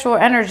with sexual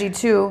energy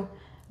too.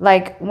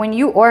 Like when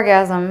you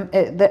orgasm,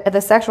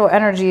 the sexual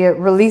energy, it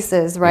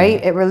releases, right?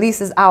 It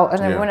releases out. And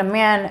then when a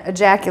man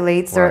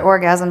ejaculates or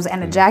orgasms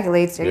and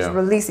ejaculates, he's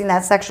releasing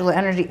that sexual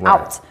energy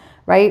out,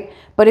 right?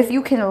 But if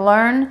you can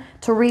learn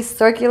to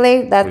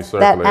recirculate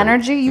that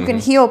energy, you can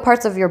heal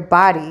parts of your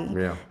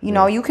body. You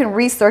know, you can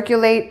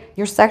recirculate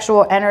your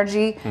sexual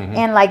energy,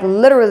 and like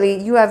literally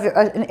you have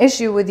an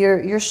issue with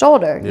your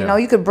shoulder. You know,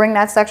 you could bring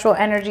that sexual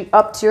energy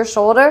up to your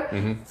shoulder,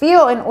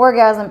 feel an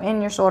orgasm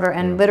in your shoulder,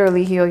 and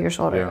literally heal your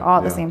shoulder all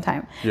at the same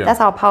time. That's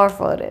how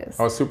powerful it is.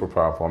 Oh, it's super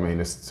powerful. I mean,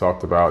 it's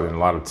talked about in a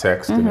lot of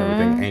text and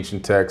everything,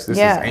 ancient text. This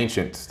is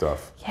ancient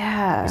stuff.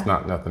 Yeah. It's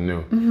not nothing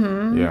new.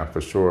 Yeah,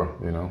 for sure,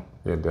 you know.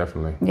 Yeah,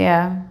 definitely.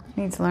 Yeah,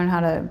 you need to learn how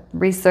to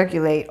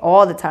recirculate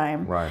all the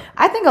time. Right.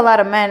 I think a lot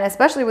of men,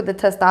 especially with the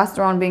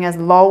testosterone being as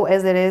low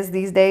as it is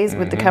these days,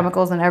 with the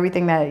chemicals and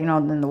everything that, you know,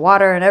 in the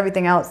water and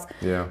everything else,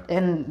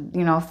 and,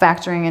 you know,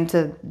 factoring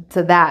into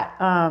that,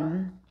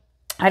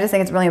 I just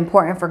think it's really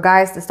important for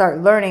guys to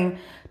start learning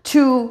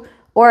to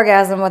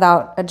orgasm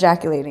without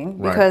ejaculating,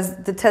 because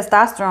the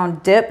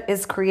testosterone dip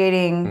is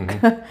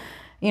creating,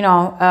 you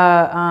know,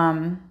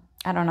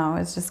 I don't know.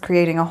 It's just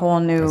creating a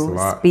whole new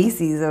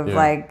species of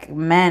like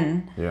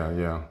men.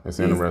 Yeah. It's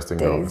interesting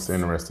though. It's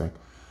interesting.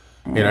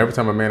 And every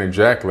time a man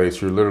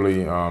ejaculates, you're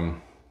literally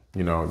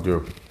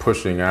you're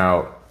pushing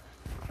out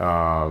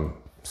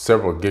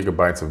several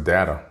gigabytes of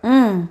data.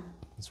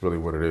 That's really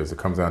what it is. It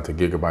comes down to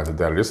gigabytes of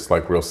data. This is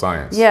like real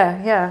science.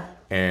 Yeah.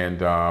 And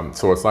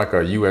so it's like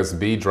a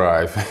USB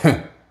drive,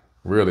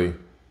 really,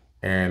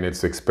 and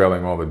it's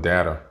expelling all the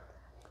data.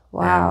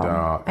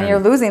 Wow. And you're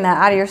losing that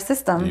out of your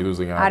system. You're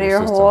losing out of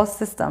your whole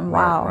system.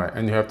 Wow. Right.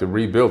 And you have to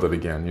rebuild it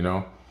again,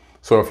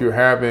 So if you're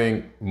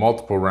having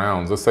multiple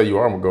rounds, let's say you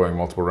are going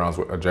multiple rounds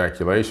with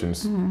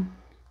ejaculations,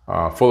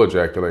 full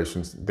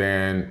ejaculations,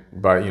 then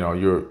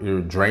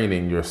you're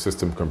draining your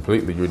system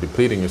completely. You're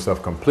depleting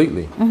yourself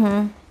completely.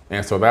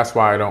 And so that's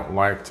why I don't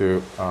like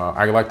to,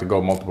 I like to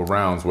go multiple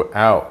rounds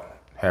without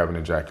having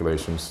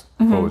ejaculations,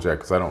 full ejac,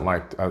 because I don't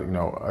like,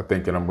 I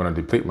think that I'm going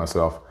to deplete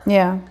myself.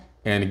 Yeah.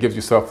 And it gives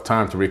yourself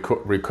time to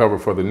recover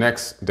for the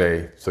next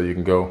day so you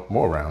can go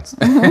more rounds.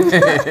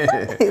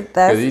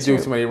 Because you do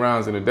too many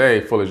rounds in a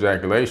day, full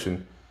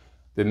ejaculation,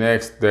 the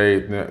next day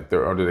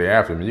or the day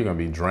after, you're going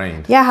to be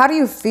drained. Yeah, how do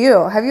you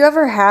feel? Have you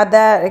ever had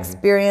that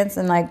experience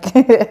and how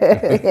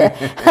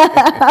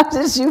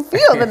did you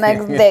feel the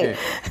next day?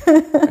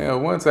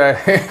 Once I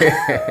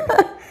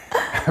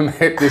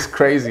met this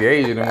crazy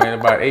Asian who made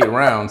about 8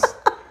 rounds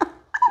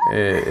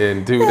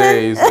in 2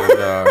 days.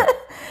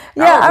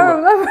 And, I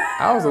remember.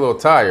 I was a little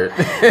tired.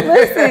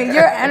 Listen,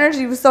 your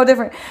energy was so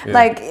different. Yeah.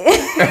 Like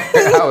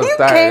I was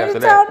tired after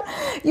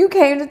that. You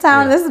came to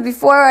town. Yeah. This is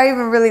before I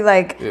even really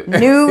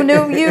knew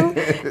you,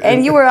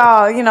 and you were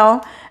all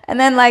And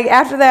then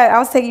after that, I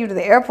was taking you to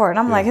the airport, and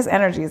I'm like, his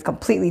energy is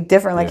completely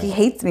different. Like he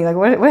hates me. Like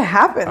what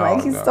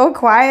happened? He's so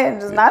quiet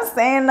and just not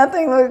saying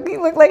nothing. He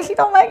looked like he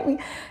don't like me.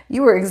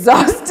 You were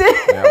exhausted.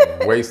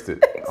 Yeah,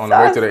 wasted. On the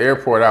way to the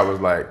airport, I was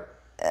like,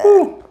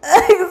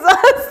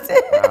 exhausted.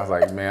 I was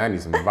like, man, I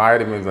need some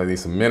vitamins. I need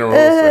some minerals.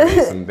 I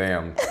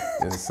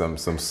need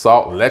some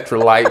salt,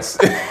 electrolytes.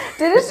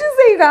 Didn't you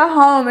say you got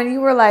home and you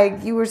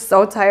were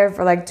so tired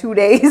for 2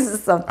 days or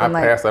something?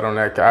 I passed out on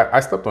that couch. I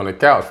slept on the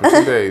couch for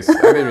 2 days. I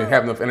didn't even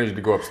have enough energy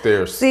to go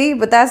upstairs. See,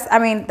 but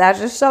that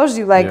just shows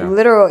you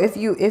literal. If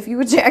you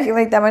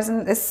ejaculate that much,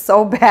 it's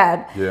so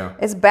bad. Yeah,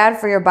 it's bad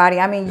for your body.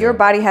 Your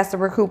body has to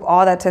recoup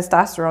all that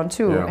testosterone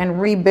too,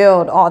 and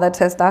rebuild all that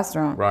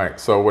testosterone. Right.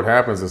 So what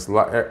happens is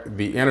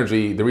the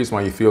energy. The reason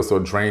why you feel so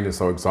drained and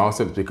so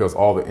exhausted is because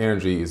all the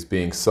energy is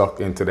being sucked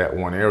into that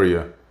one area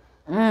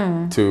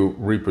to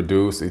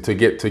reproduce, to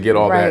get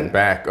all that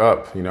back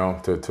up,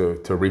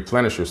 to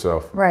replenish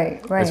yourself.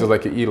 Right. It's just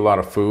like you eat a lot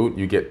of food,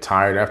 you get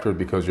tired after it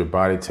because your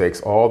body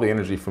takes all the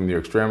energy from your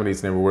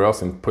extremities and everywhere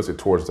else and puts it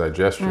towards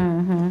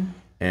digestion.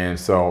 And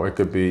so it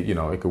could be,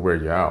 it could wear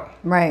you out.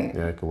 Right.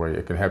 Yeah,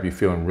 it can have you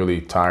feeling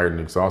really tired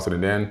and exhausted,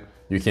 and then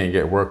you can't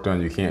get work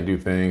done. You can't do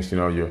things.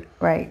 You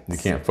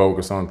can't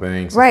focus on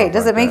things. Right.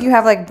 Does it make you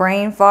have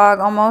brain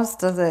fog almost?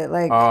 Does it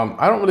I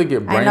don't really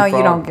get brain fog. I know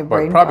you don't get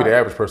brain fog. But probably the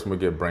average person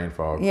would get brain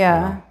fog.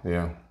 Yeah.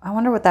 Yeah. I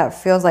wonder what that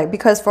feels like,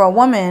 because for a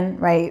woman,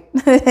 right,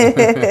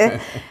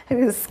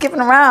 skipping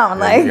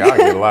around, I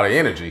get a lot of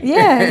energy.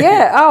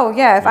 Yeah. Oh,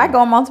 yeah. If I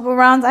go multiple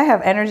rounds, I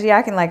have energy.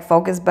 I can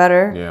focus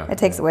better. Yeah. It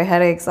takes away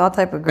headaches, all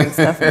type of great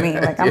stuff for me.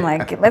 I'm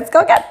let's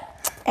go again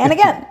and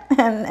again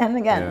and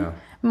again. Yeah.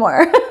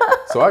 More.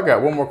 So I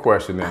got one more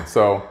question then.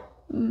 So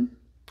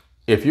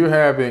if you're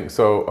having,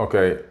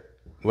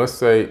 let's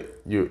say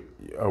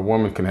a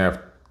woman can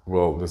have,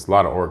 there's a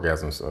lot of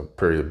orgasms,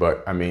 period.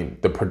 But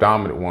the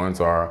predominant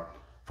ones are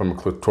from a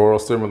clitoral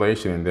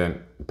stimulation and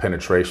then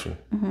penetration.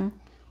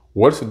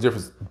 What's the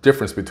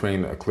difference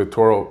between a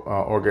clitoral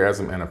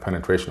orgasm and a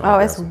penetration orgasm?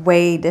 Oh, it's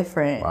way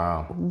different.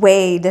 Wow.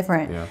 Way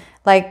different. Yeah.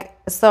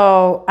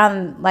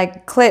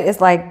 Clit is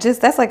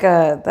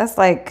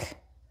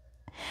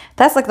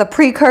that's the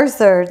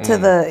precursor to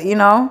the,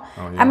 Oh,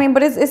 yeah.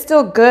 But it's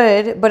still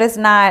good, but it's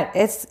not,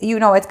 it's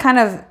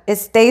it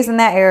stays in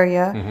that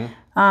area.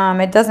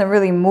 It doesn't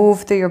really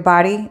move through your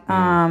body.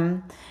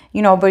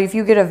 But if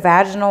you get a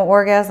vaginal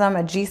orgasm,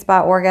 a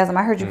G-spot orgasm,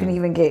 I heard you can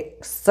even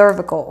get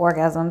cervical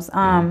orgasms.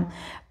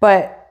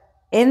 But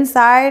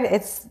inside,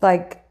 it's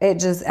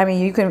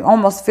you can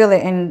almost feel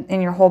it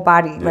in your whole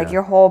body. Yeah.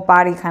 Your whole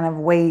body kind of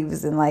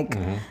waves and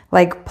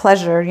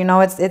pleasure,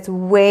 it's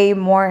way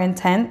more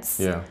intense.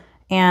 Yeah.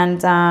 And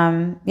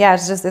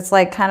it's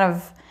kind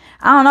of,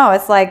 I don't know,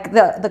 it's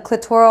the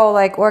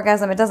clitoral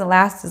orgasm, it doesn't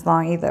last as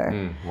long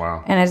either.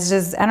 Wow. And it's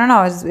just, I don't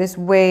know, it's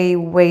way,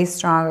 way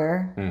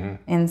stronger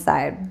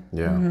inside.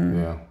 Yeah,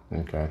 yeah,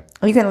 okay.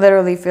 You can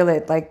literally feel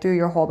it through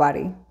your whole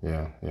body.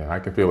 Yeah, I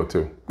can feel it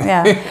too.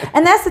 Yeah,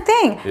 and that's the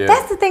thing. Yeah.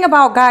 That's the thing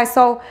about guys.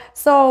 So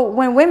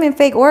when women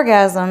fake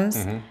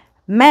orgasms,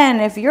 men,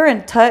 if you're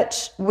in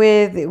touch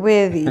with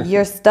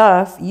your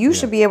stuff, you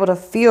should be able to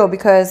feel,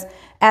 because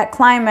at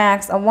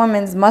climax, a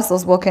woman's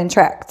muscles will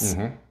contract,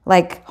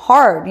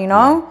 hard,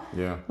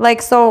 Yeah.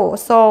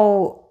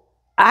 So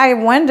I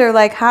wonder,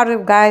 how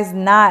do guys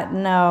not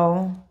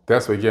know?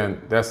 That's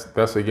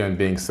again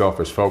being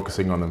selfish,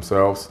 focusing on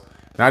themselves,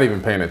 not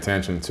even paying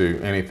attention to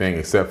anything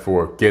except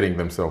for getting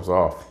themselves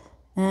off.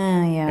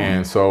 Yeah.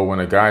 And so when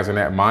a guy's in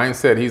that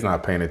mindset, he's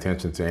not paying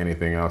attention to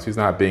anything else. He's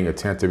not being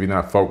attentive. He's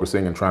not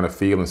focusing and trying to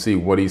feel and see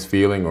what he's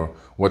feeling or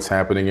what's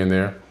happening in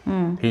there.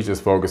 He's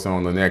just focusing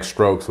on the next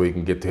stroke so he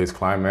can get to his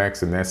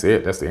climax, and that's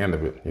it. That's the end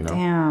of it, you know.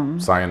 Damn.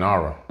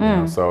 Sayonara. You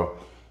know? So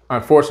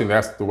unfortunately,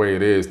 that's the way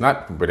it is.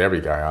 Not with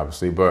every guy,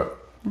 obviously, but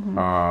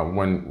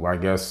when I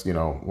guess, you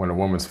know, when a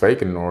woman's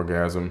faking an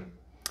orgasm,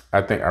 I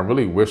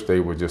really wish they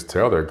would just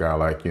tell their guy,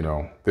 like, you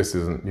know, this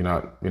isn't, you're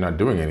not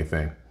doing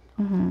anything.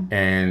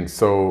 And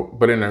so,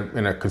 but in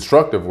a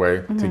constructive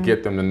way, to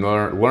get them to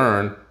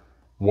learn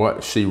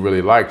what she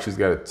really likes. She's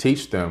got to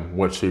teach them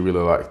what she really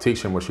likes,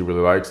 teach him what she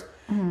really likes,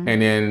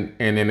 and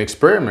then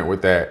experiment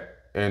with that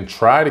and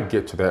try to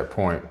get to that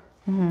point.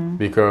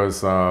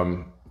 Because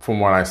from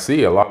what I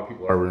see, a lot of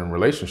people are in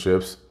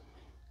relationships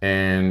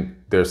and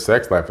their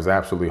sex life is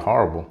absolutely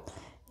horrible.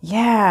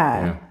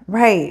 Yeah,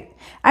 right.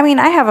 I mean,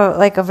 I have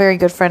a very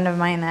good friend of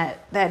mine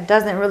that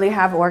doesn't really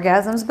have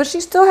orgasms, but she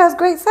still has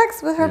great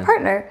sex with her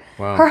partner.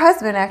 Wow. Her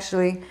husband,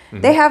 actually.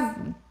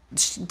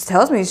 She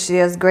tells me she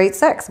has great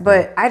sex,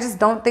 but I just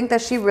don't think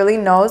that she really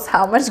knows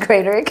how much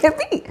greater it can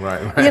be.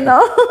 Right. You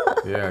know?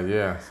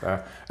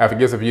 Yeah. I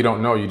guess if you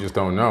don't know, you just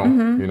don't know,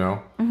 you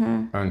know,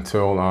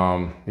 until,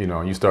 you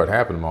know, you start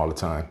having them all the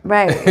time.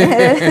 Right.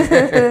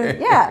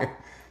 Yeah.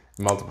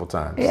 Multiple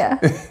times. Yeah.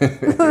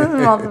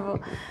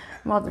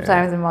 Multiple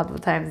times and multiple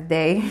times a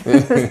day.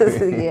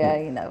 Yeah,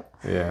 you know.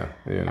 Yeah,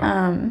 you know.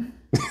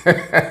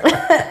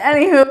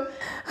 Anywho,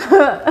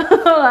 hold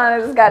on, I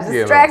just got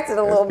distracted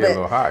a little bit. It's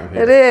a little hot in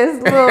here. It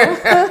is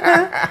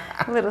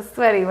a little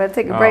sweaty, but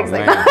take a break.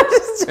 Man. I'm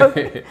just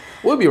joking.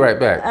 We'll be right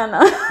back. I know.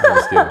 I'm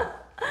just kidding.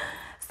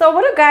 So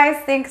what do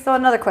guys think? So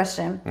another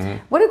question.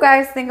 What do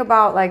guys think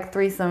about like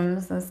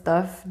threesomes and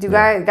stuff? Do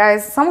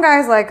guys, some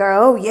guys like are,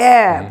 oh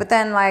yeah, but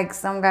then like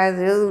some guys,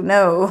 oh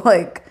no,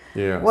 like.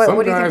 Yeah, what do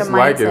you think the mindset?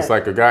 Like it. It's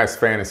like a guy's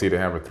fantasy to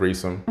have a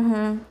threesome.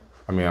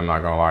 I mean, I'm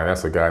not gonna lie.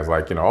 That's a guy's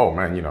like, you know, oh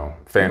man, you know,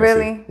 fantasy.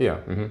 Really? Yeah,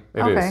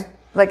 it is.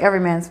 Like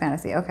every man's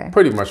fantasy. Okay.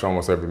 Pretty much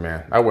almost every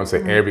man. I wouldn't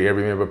say every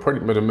man, but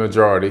the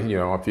majority. You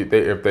know,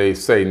 if they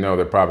say no,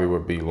 they probably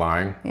would be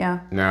lying.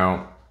 Yeah.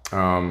 Now,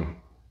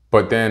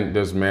 but then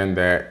there's men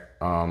that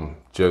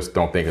just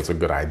don't think it's a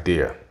good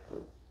idea.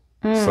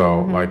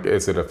 So like,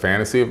 is it a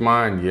fantasy of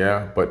mine?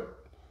 Yeah, but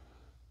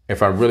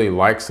if I really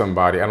like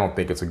somebody, I don't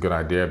think it's a good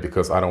idea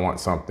because I don't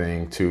want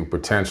something to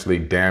potentially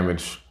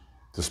damage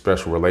the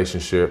special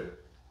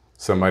relationship,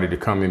 somebody to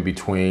come in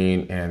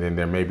between, and then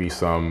there may be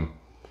some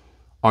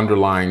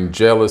underlying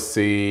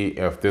jealousy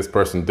if this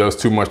person does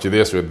too much of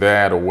this or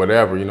that or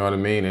whatever, you know what I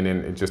mean? And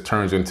then it just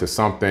turns into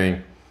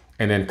something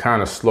and then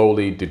kind of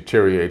slowly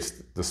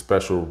deteriorates the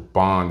special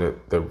bond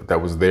that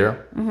was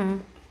there.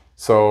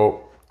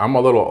 So I'm a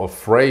little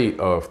afraid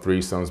of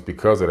threesomes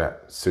because of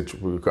that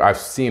situation. I've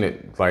seen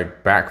it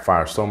like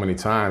backfire so many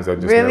times. I've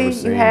just really? Never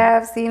seen. You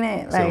have seen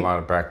it? Seen a lot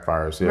of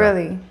backfires. Yeah.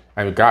 Really?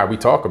 I mean, God, we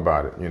talk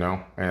about it, you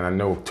know. And I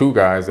know two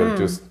guys that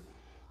just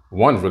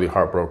one's really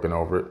heartbroken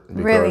over it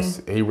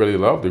because he really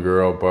loved the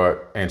girl,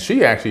 and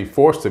she actually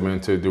forced him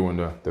into doing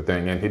the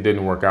thing, and it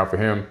didn't work out for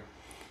him.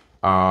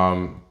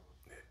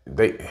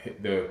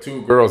 The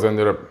two girls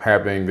ended up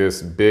having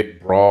this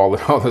big brawl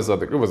and all this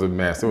other. It was a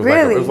mess. It was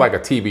it was like a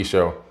TV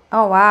show.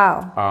 Oh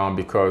wow!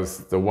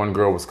 Because the one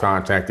girl was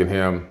contacting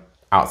him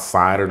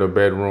outside of the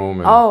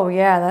bedroom. And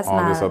that's all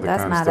not this other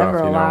that's kind not of stuff, ever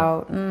you know?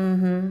 allowed.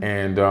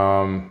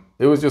 And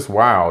it was just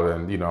wild.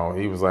 And you know,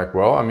 he was like,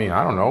 "Well, I mean,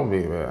 I don't know.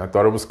 I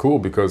thought it was cool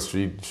because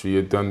she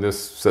had done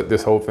set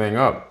this whole thing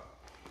up."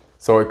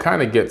 So it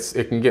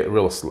can get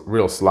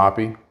real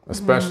sloppy,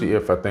 especially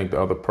if I think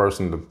the other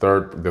person, the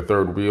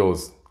third wheel,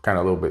 is kind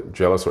of a little bit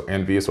jealous or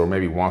envious, or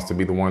maybe wants to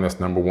be the one that's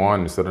number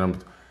one instead of number.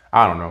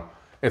 I don't know.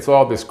 It's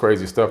all this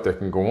crazy stuff that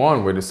can go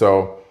on with it.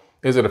 So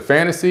is it a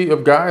fantasy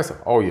of guys?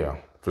 Oh yeah,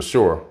 for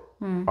sure.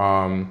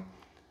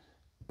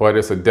 But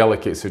it's a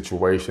delicate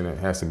situation. It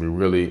has to be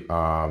really,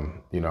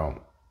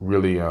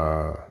 really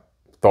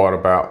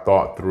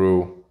thought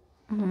through.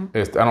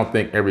 I don't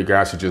think every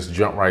guy should just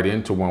jump right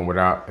into one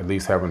without at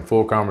least having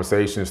full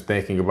conversations,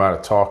 thinking about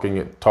it,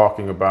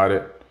 talking about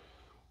it,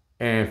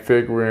 and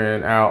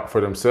figuring out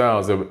for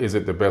themselves, is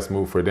it the best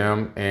move for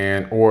them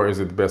or is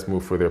it the best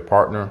move for their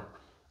partner?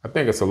 I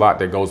think it's a lot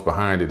that goes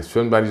behind it. If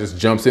somebody just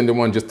jumps into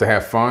one just to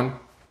have fun,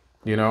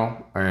 you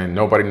know, and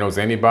nobody knows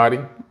anybody,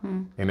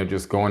 and they're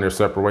just going their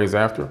separate ways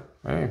after,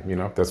 hey, you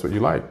know, if that's what you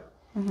like.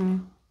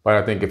 But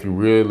I think if you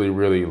really,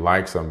 really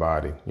like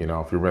somebody, you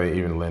know, if you're really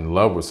even in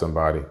love with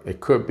somebody, it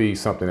could be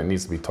something that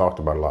needs to be talked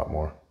about a lot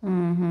more.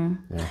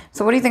 Yeah.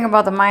 So what do you think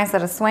about the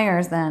mindset of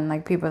swingers then?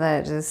 Like people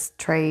that just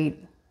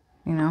trade,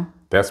 you know?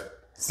 That's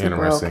super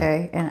interesting.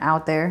 Okay and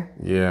out there.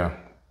 Yeah.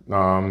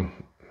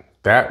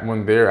 That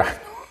one there,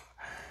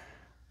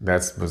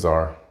 that's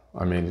bizarre.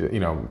 I mean, you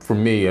know, for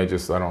me, I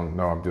don't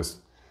know.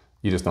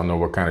 You just don't know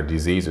what kind of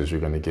diseases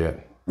you're going to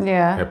get.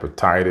 Yeah.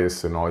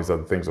 Hepatitis and all these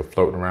other things are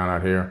floating around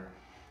out here.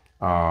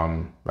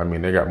 I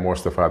mean, they got more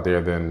stuff out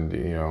there than,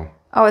 you know.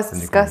 Oh, it's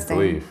disgusting.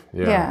 You can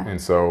believe. Yeah. And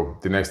so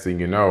the next thing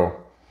you know,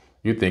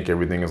 You think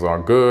everything is all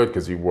good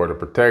because you wore the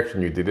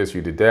protection, you did this,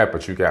 you did that,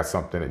 but you got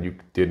something that you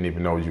didn't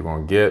even know you were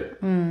going to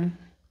get.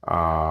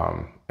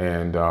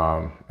 And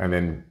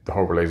then the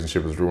whole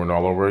relationship is ruined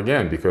all over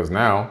again because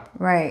now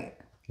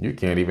you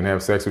can't even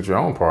have sex with your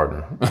own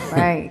partner.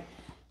 Right.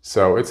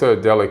 So it's a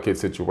delicate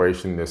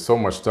situation. There's so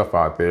much stuff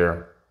out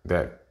there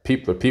that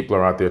people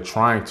are out there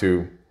trying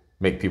to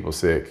make people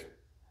sick.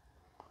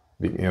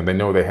 You know, they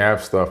know they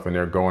have stuff and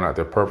they're going out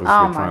there purposely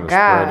trying to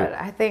spread it.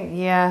 I think,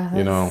 yeah.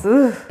 You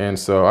know, and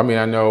so, I mean,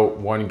 I know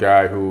one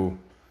guy who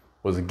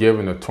was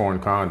given a torn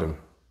condom.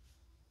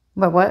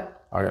 But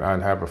what? I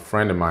have a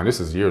friend of mine, this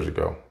is years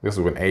ago. This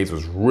is when AIDS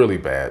was really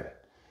bad.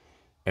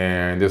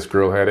 And this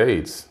girl had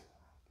AIDS.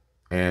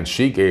 And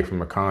she gave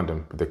him a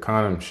condom. But the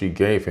condom she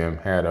gave him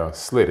had a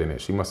slit in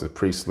it. She must have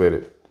pre-slit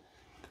it.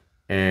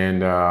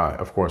 And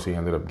of course, he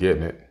ended up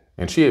getting it.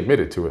 And she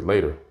admitted to it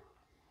later.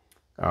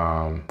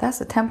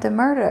 That's attempted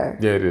murder.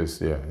 Yeah, it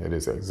is. Yeah, it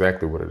is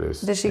exactly what it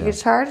is. Did she get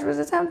charged with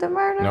attempted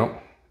murder? Nope.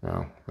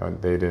 No,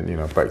 they didn't. You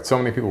know, but so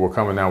many people were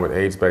coming down with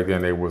AIDS back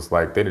then. They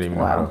didn't even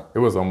know how to, it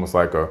was almost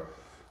like a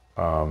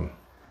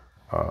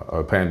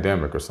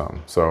pandemic or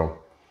something. So,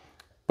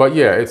 but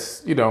yeah,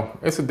 it's, you know,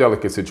 it's a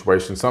delicate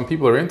situation. Some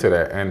people are into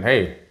that, and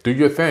hey, do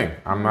your thing.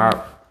 I'm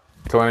not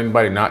telling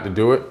anybody not to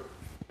do it,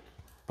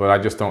 but I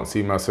just don't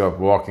see myself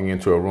walking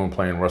into a room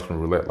playing Russian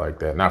roulette like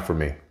that. Not for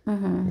me.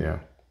 Yeah.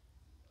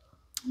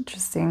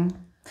 Interesting.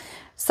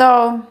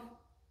 So,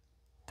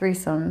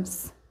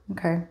 threesomes.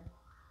 Okay.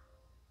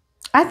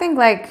 I think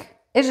like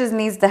it just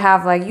needs to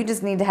have like, you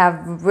just need to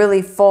have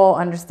really full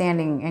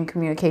understanding and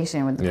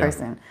communication with the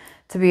person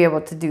to be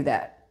able to do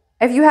that.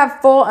 If you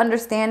have full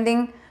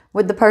understanding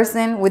with the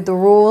person, with the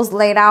rules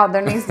laid out,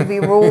 there needs to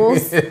be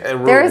rules.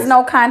 There is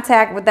no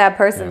contact with that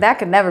person. That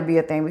could never be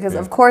a thing because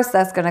of course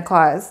that's going to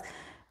cause,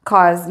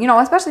 you know,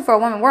 especially for a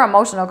woman, we're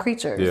emotional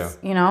creatures,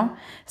 you know?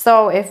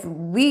 So if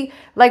we,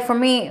 like for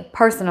me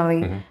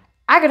personally,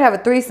 I could have a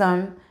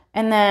threesome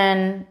and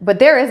then, but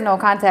there is no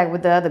contact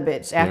with the other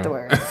bitch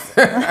afterwards.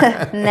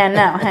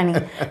 No, honey,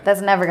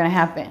 that's never going to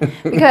happen.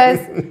 Because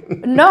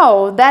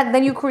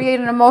then you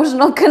create an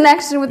emotional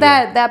connection with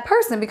that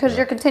person because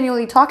you're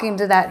continually talking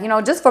to that, you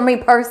know, just for me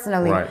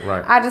personally.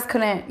 Right. I just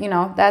couldn't, you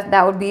know,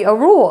 that would be a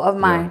rule of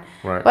mine.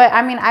 But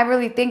I mean, I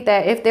really think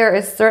that if there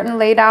is certain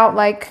laid out,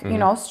 like, you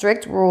know,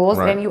 strict rules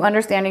and you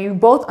understand and you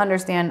both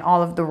understand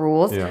all of the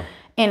rules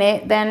in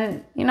it,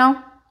 then, you know,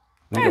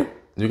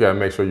 you got to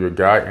make sure your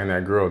guy and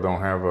that girl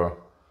don't have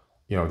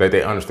that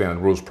they understand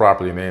the rules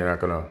properly and they're not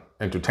going to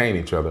entertain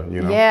each other,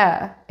 you know?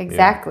 Yeah,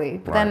 exactly.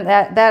 But then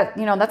that,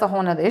 you know, that's a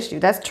whole nother issue.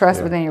 That's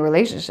trust within your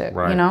relationship,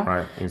 you know?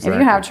 Right, exactly. If you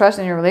don't have trust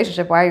in your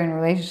relationship, why are you in a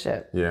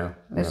relationship? Yeah,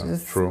 it's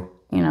just true.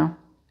 You know?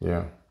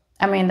 Yeah.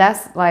 I mean,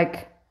 that's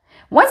like,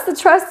 once the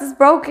trust is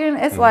broken,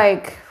 it's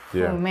like,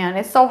 oh man,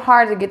 it's so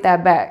hard to get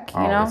that back, you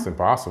know? It's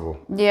impossible.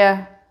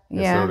 Yeah.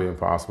 It's really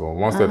impossible.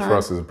 Once that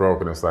trust is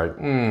broken, it's like,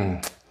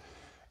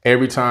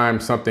 every time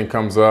something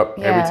comes up,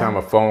 every time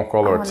a phone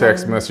call or a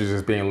text message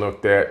is being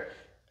looked at,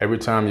 every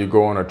time you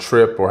go on a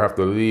trip or have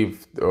to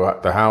leave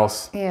the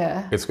house,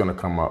 it's going to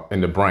come up in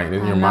the brain,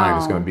 in your mind.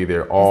 It's going to be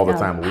there all the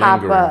time,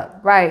 lingering.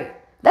 Up. Right.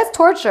 That's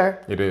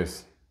torture. It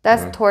is.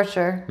 That's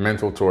torture.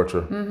 Mental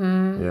torture.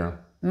 Yeah.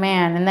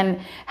 Man, and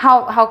then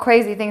how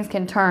crazy things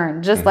can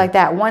turn just like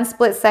that. One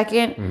split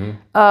second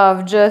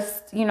of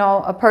just, you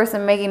know, a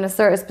person making a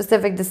certain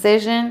specific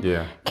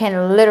decision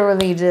can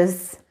literally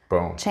just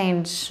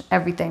change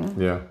everything.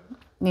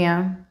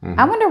 Yeah.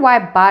 I wonder why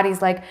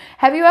bodies, like,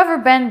 have you ever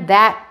been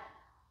that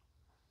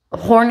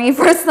horny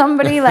for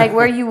somebody, like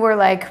where you were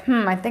like,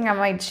 I think I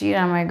might cheat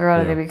on my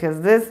girl today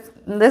because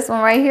this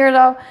one right here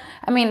though?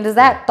 I mean, does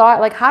that thought,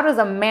 like, how does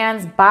a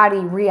man's body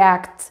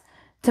react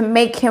to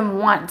make him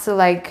want to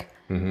like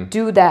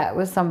do that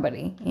with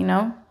somebody, you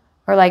know?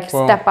 Or like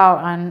step out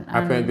on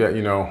I think that,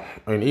 you know,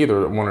 in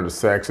either one of the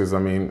sexes, I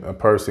mean, a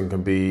person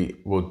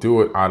will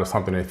do it out of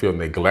something they feel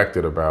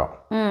neglected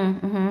about.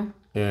 And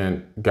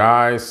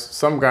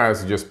some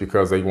guys, just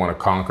because they want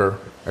to conquer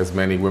as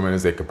many women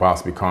as they could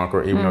possibly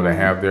conquer, even though they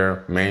have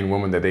their main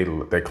woman that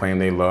they claim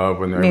they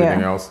love and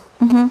everything else.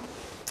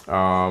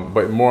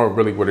 But more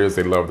really what it is,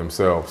 they love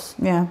themselves.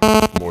 More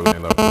than they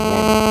love the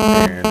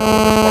woman and their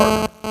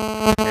partner.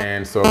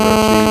 And so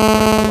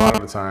a lot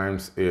of the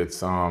times it's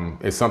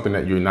something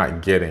that you're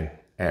not getting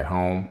at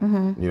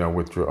home, you know,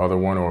 with your other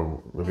one,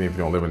 or if you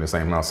don't live in the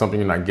same house, something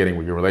you're not getting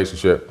with your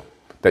relationship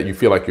that you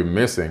feel like you're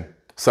missing.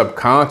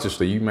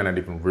 Subconsciously, you may not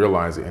even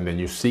realize it, and then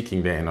you're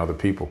seeking that in other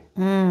people.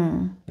 You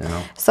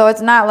know? So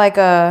it's not like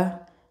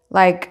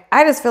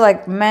I just feel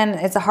like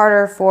it's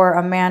harder for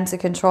a man to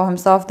control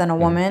himself than a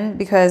woman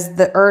because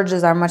the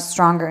urges are much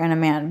stronger in a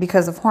man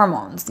because of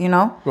hormones, you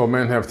know? Well,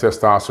 men have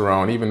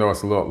testosterone, even though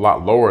it's a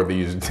lot lower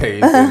these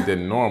days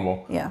than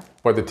normal.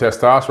 But the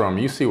testosterone,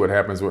 you see what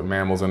happens with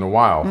mammals in the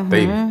wild.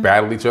 They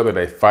battle each other,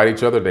 they fight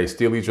each other, they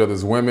steal each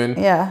other's women.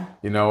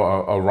 You know,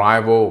 a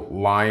rival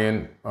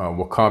lion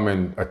will come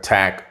and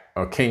attack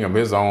a king of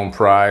his own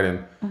pride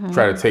and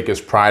try to take his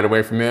pride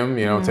away from him,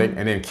 you know,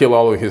 and then kill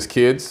all of his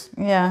kids.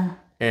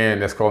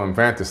 And that's called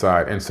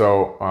infanticide. And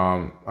so,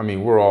 I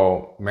mean, we're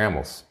all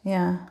mammals.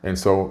 Yeah. And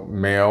so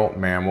male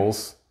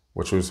mammals,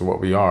 which is what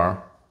we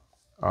are,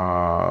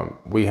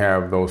 we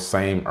have those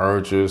same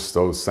urges,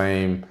 those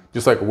same,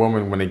 just like a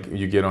woman, when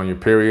you get on your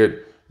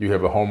period, you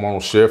have a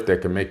hormonal shift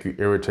that can make you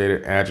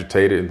irritated,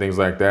 agitated, and things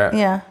like that.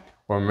 Yeah.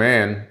 For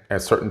men,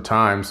 at certain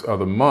times of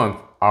the month,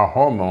 our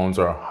hormones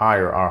are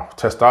higher. Our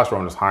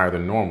testosterone is higher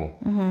than normal.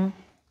 Mm-hmm.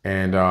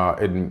 And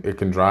it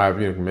can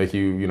drive you, it can make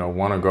you,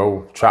 want to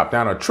go chop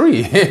down a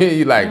tree.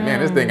 You're like, man,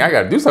 this thing, I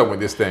got to do something with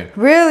this thing.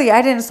 Really?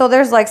 I didn't. So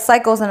there's like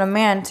cycles in a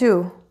man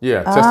too.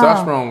 Yeah.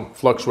 Testosterone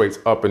fluctuates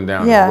up and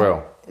down as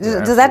well.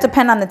 Does that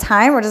depend on the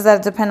time, or does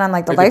that depend on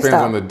like the lifestyle? It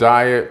depends on the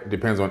diet,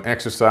 depends on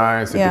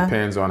exercise, it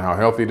depends on how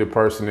healthy the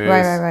person is.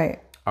 Right.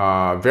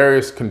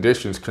 Various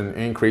conditions can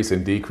increase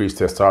and decrease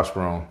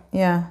testosterone.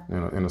 Yeah.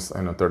 In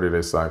a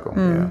 30-day cycle.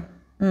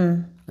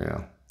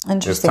 Yeah. Interesting.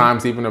 There's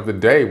times even of the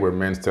day where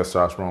men's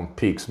testosterone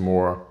peaks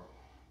more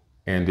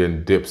and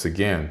then dips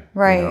again.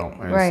 Right.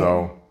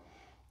 So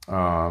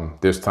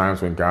there's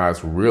times when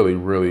guys really,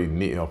 really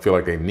need, feel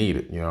like they need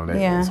it.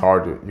 It's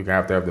hard you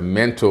have to have the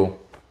mental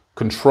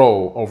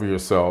control over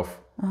yourself,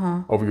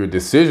 over your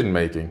decision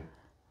making.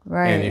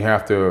 Right. And you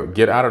have to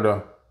get out of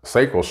the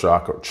sacral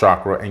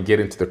chakra and get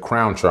into the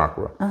crown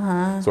chakra.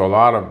 So a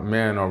lot of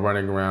men are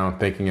running around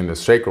thinking in the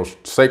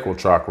sacral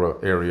chakra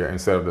area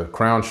instead of the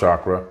crown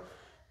chakra,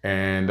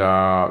 and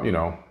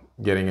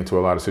getting into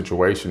a lot of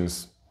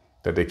situations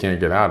that they can't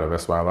get out of.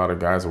 That's why a lot of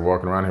guys are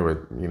walking around here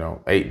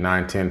with 8,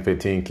 9, 10,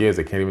 15 kids.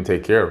 They can't even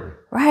take care of them.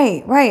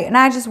 Right. And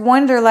I just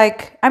wonder,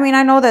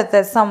 I know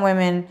that some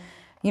women,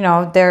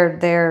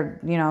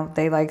 they're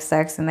they like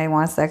sex and they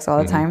want sex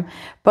all the time.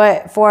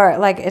 But for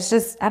it's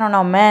just, I don't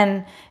know,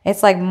 men,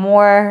 it's like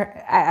more,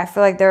 I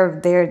feel like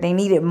they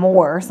need it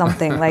more or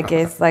something.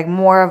 It's like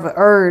more of an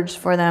urge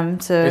for them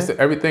to.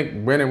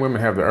 Everything, men and women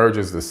have the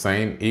urges the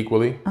same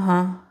equally.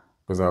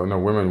 Because I know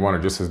women want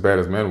it just as bad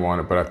as men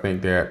want it. But I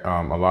think that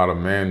a lot of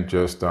men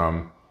just,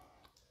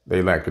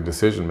 they lack the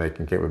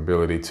decision-making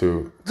capability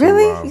to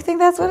really? You think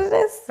that's what it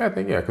is? I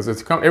think, because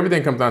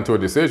everything comes down to a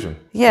decision.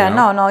 Yeah,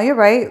 no, you're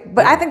right.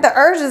 But I think the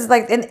urge is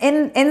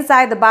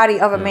inside the body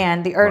of a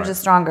man. The urge is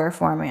stronger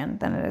for a man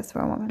than it is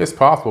for a woman. It's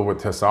possible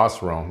with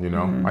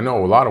testosterone, I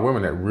know a lot of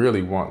women that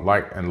really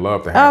and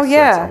love to have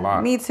sex a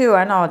lot. Me too.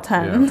 I know a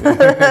ton.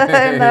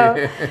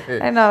 Yeah.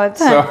 I know a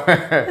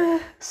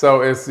ton.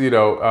 So it's,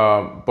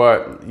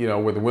 but,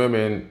 with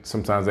women,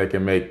 sometimes they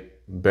can make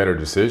better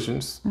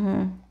decisions.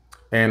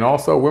 And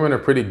also, women are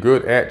pretty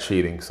good at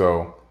cheating.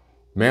 So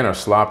men are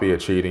sloppy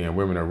at cheating and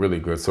women are really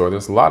good. So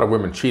there's a lot of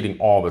women cheating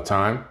all the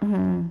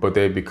time, but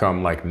they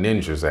become like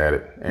ninjas at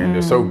it. And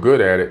they're so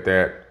good at it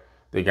that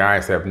the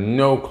guys have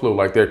no clue.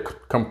 Like they're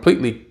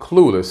completely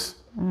clueless.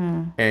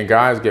 And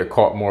guys get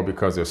caught more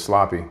because they're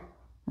sloppy.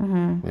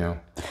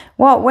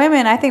 Well,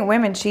 I think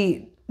women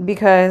cheat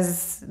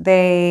because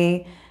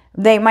they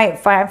might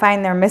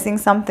find they're missing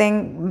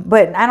something,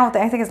 but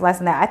I think it's less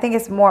than that. I think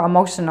it's more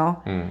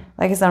emotional.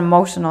 It's an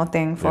emotional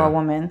thing for a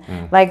woman.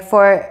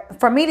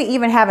 For me to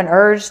even have an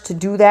urge to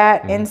do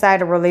that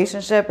inside a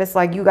relationship, it's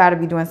like you got to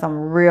be doing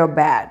something real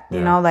bad.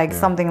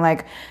 Something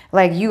like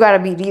you got to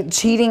be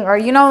cheating or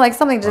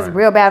something just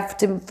real bad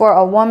for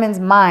a woman's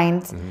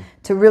mind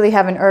to really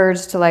have an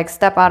urge to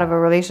step out of a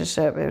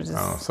relationship. It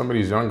just some of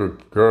these younger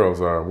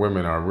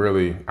women are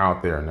really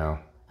out there now.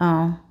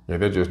 Yeah,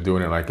 they're just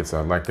doing it like it's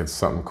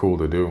something cool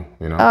to do,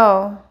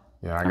 Oh.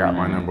 Yeah, I got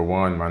my number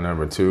 1, my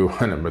number 2,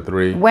 my number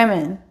 3.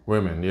 Women,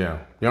 yeah,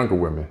 younger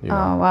women,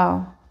 Oh,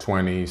 wow.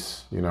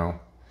 20s,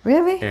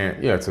 Really?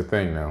 And yeah, it's a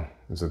thing now.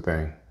 It's a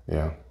thing.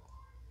 Yeah.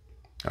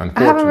 I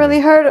haven't really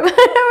heard of.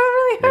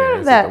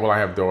 Of that. Well, I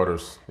have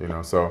daughters,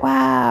 so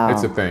wow,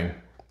 it's a thing,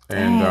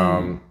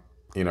 and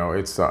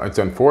it's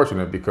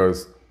unfortunate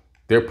because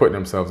they're putting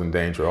themselves in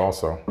danger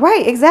also.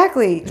 Right,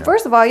 exactly. Yeah.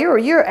 First of all,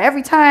 you're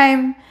every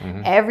time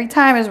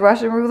is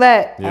Russian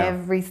roulette. Yeah.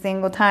 Every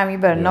single time, you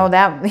better know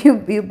that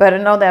you better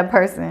know that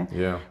person.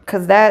 Yeah.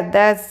 Because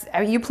that's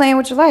you playing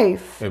with your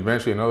life.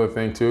 Eventually, another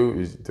thing too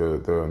is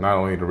the not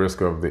only the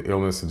risk of the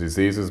illness and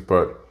diseases,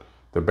 but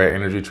the bad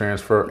energy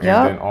transfer, and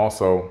then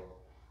also,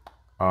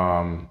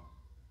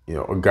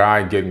 a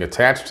guy getting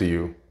attached to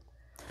you,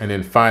 and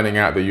then finding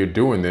out that you're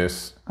doing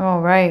this. Oh,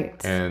 right.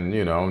 And,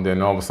 then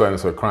all of a sudden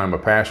it's a crime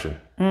of passion.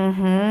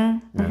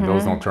 And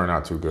those don't turn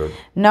out too good.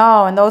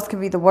 No, and those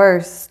can be the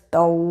worst.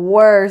 The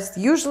worst.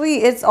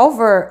 Usually it's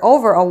over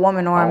a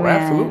woman or a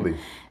man. Absolutely.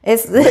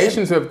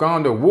 Nations have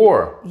gone to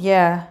war.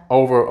 Yeah.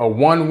 Over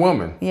one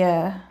woman.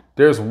 Yeah.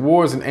 There's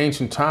wars in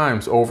ancient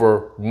times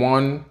over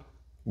one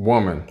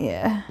woman.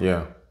 Yeah.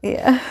 Yeah.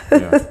 Yeah.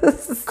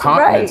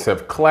 Continents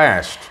have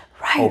clashed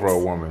over a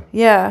woman.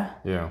 Yeah.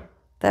 Yeah.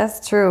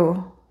 That's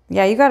true.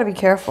 Yeah, you got to be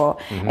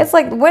careful. It's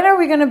like, when are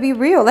we going to be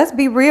real? Let's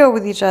be real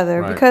with each other.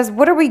 Right. Because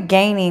what are we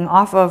gaining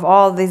off of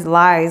all these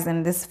lies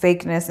and this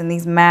fakeness and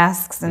these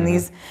masks and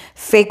these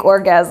fake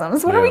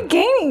orgasms? What are we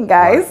gaining,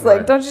 guys?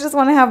 Don't you just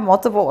want to have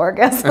multiple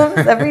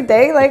orgasms every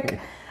day?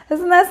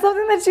 Isn't that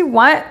something that you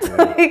want? Yeah.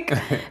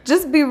 Like,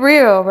 just be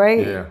real,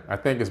 right? Yeah, I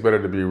think it's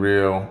better to be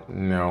real,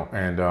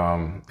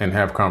 and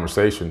have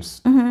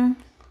conversations.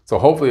 So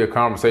hopefully a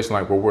conversation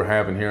like what we're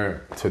having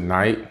here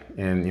tonight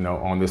and,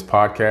 on this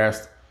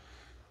podcast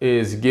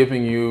is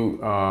giving you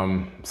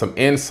some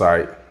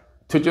insight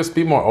to just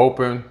be more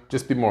open,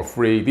 just be more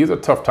free. These are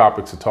tough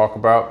topics to talk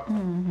about.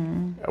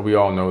 We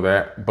all know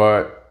that,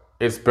 but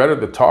it's better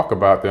to talk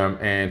about them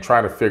and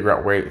try to figure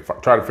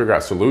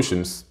out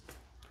solutions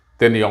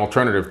than the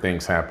alternative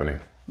things happening.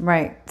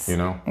 Right.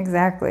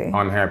 Exactly.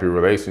 Unhappy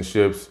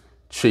relationships,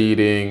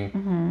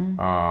 cheating,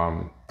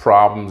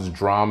 problems,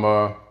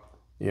 drama,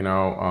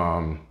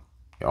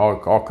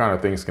 all kind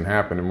of things can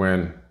happen. And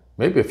when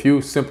maybe a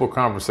few simple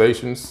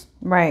conversations,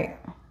 right,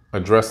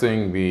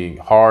 addressing the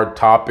hard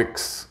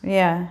topics,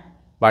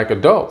 like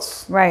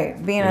adults,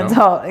 right, being an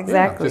adult,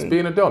 exactly. Just be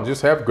an adult.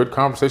 Just have good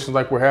conversations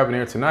like we're having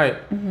here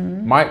tonight.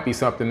 Might be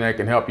something that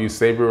can help you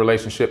save your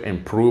relationship,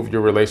 improve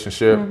your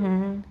relationship,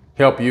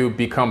 help you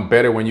become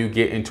better when you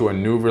get into a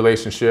new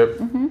relationship,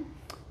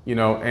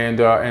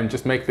 and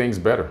just make things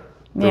better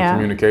through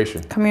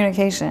communication.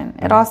 Communication.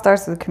 It all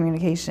starts with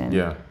communication.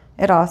 Yeah.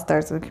 It all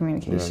starts with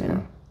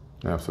communication.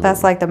 Yeah. Absolutely.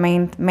 That's like the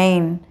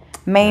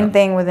main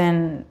thing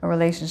within a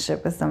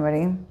relationship with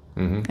somebody.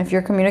 If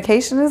your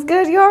communication is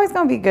good, you're always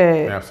gonna be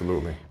good.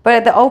 Absolutely.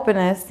 But the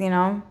openness,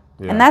 and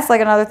that's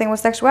like another thing with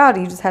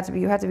sexuality. You just have to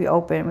be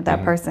open with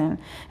that person.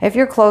 If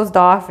you're closed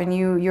off and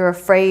you're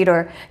afraid,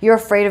 or you're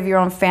afraid of your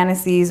own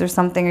fantasies or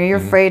something, or you're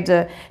afraid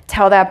to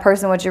tell that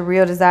person what your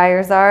real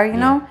desires are,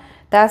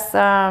 that's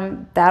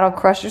that'll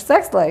crush your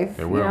sex life.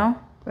 It will.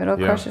 It'll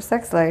crush your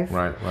sex life.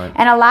 Right.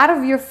 And a lot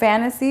of your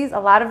fantasies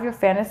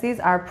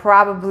are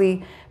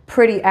probably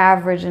pretty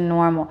average and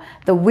normal.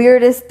 The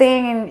weirdest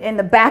thing in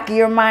the back of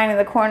your mind, in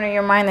the corner of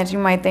your mind, that you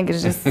might think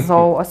is just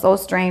so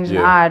strange and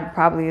odd,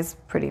 probably is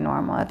pretty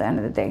normal at the end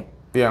of the day.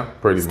 Yeah,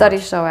 pretty much.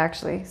 Studies show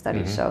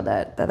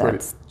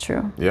that's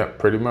true. Yeah,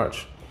 pretty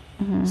much.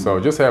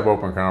 So just have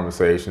open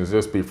conversations.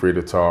 Just be free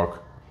to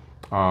talk.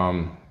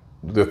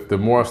 The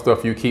more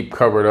stuff you keep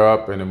covered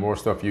up and the more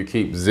stuff you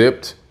keep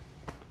zipped,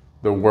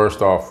 the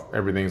worst off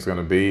everything's going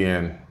to be.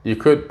 And it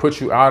could put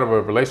you out of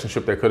a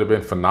relationship that could have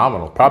been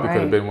phenomenal. Probably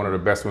could have been one of the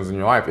best ones in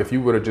your life if you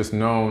would have just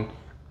known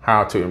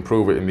how to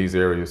improve it in these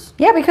areas.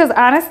 Yeah, because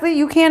honestly,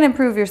 you can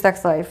improve your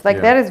sex life.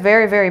 That is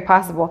very, very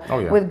possible. Oh,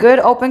 yeah. With good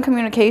open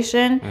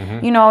communication,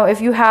 if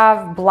you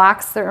have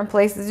blocks certain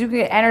places, you can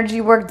get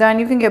energy work done,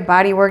 you can get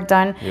body work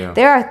done. Yeah.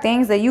 There are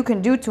things that you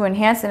can do to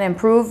enhance and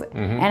improve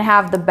and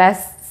have the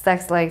best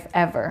sex life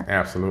ever.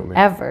 Absolutely.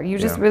 Ever. You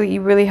just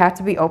really have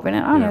to be open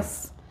and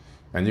honest.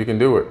 And you can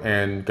do it.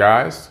 And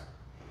guys,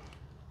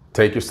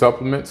 take your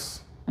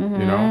supplements,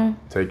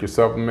 take your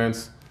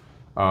supplements.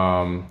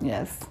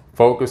 Yes.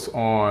 Focus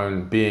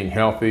on being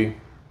healthy.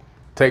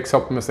 Take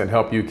supplements that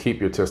help you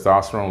keep your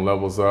testosterone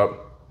levels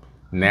up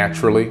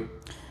naturally.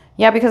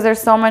 Yeah, because there's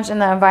so much in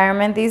the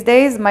environment these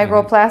days,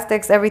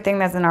 microplastics, everything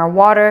that's in our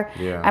water.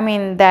 Yeah. I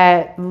mean,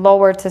 that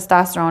lower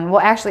testosterone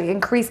will actually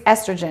increase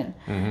estrogen.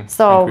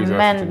 So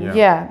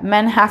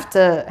men have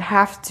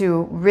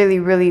to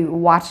really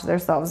watch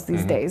themselves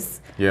these days.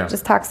 Yeah.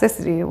 Just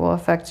toxicity will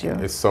affect you.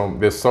 There's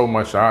so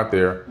much out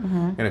there,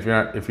 and if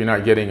you're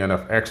not getting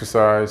enough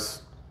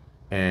exercise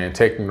and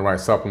taking the right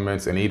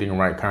supplements and eating the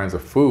right kinds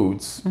of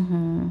foods,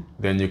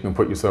 then you can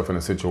put yourself in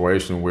a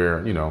situation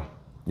where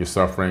you're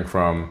suffering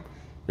from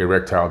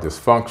erectile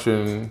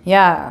dysfunction.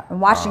 Yeah,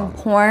 watching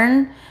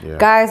porn. Yeah.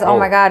 Guys, oh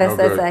my God, it's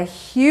a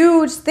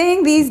huge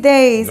thing these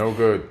days. No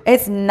good.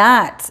 It's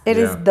not. It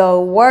is the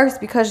worst,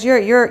 because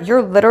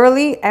you're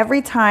literally,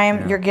 every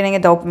time you're getting a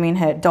dopamine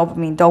hit,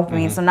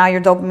 dopamine. So now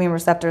your dopamine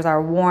receptors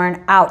are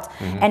worn out.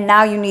 And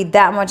now you need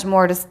that much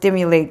more to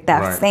stimulate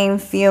that same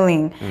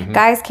feeling.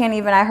 Guys can't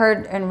even, I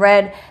heard and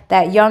read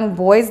that young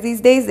boys these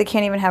days, they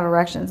can't even have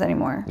erections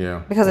anymore.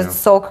 Yeah. Because it's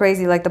so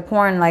crazy, like the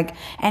porn,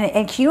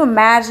 and can you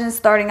imagine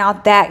starting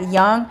out that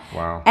young?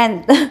 Wow.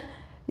 And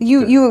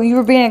you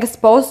were being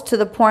exposed to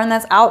the porn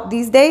that's out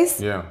these days?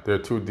 Yeah, they're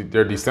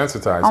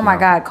desensitized. Oh my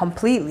God,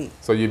 completely.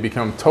 So you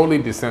become totally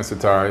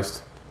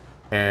desensitized,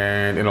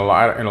 and in a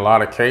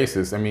lot of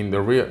cases, I mean,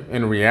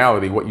 in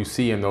reality, what you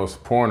see in those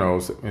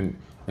pornos in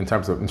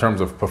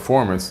terms of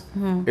performance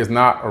is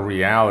not a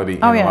reality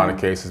in a lot of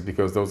cases,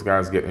 because those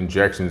guys get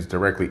injections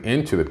directly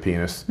into the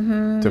penis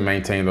to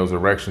maintain those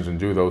erections and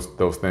do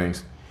those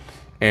things.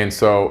 And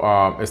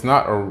so it's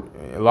not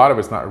a lot of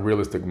it's not a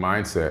realistic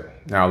mindset.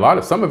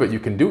 Now, some of it you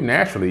can do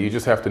naturally. You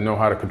just have to know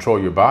how to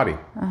control your body.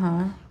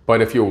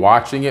 But if you're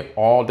watching it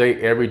all day,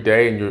 every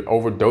day, and you're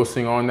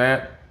overdosing on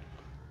that,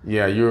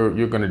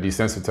 you're going to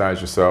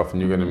desensitize yourself,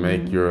 and you're going to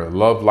make your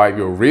love life,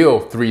 your real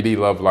 3D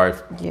love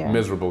life,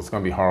 miserable. It's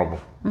going to be horrible.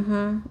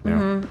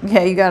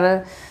 Yeah, you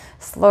gotta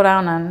slow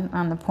down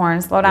on the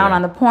porn. Slow down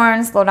on the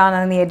porn. Slow down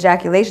on the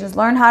ejaculations.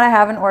 Learn how to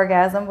have an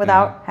orgasm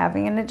without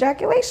having an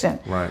ejaculation.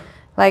 Right.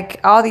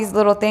 Like all these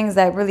little things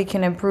that really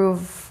can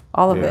improve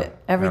all of it,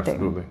 everything,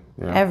 absolutely.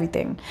 Yeah.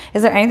 Everything.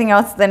 Is there anything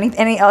else?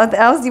 Any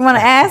else you want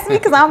to ask me?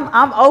 Because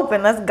I'm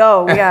open. Let's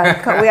go. We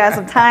got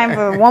some time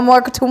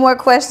for two more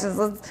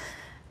questions.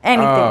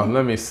 Anything.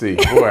 Let me see.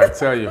 Boy, I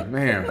tell you,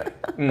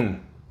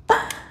 man.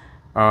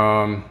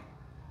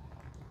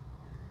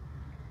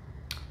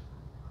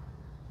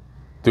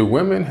 Do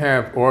women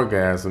have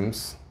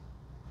orgasms?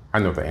 I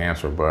know the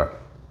answer, but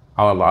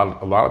a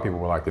lot of people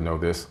would like to know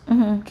this.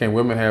 Can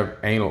women have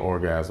anal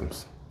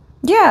orgasms?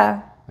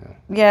 Yeah.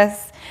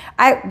 Yes.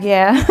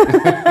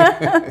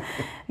 Yeah.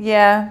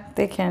 Yeah,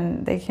 they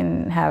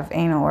can have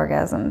anal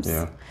orgasms.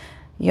 Yeah.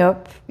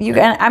 Yep. You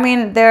can. I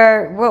mean,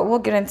 we'll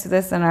get into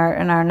this in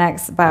our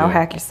next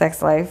biohack your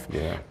sex life.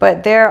 Yeah.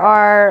 But there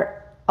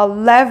are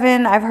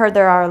 11. I've heard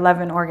there are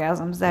 11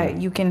 orgasms that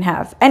you can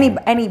have.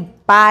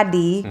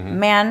 Anybody,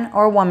 man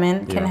or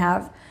woman, can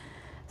have.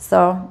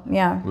 So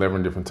yeah.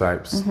 11 different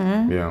types.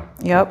 Yeah.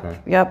 Yep. Okay.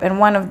 Yep. And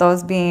one of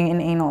those being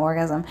an anal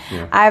orgasm.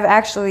 Yeah. I've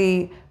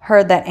actually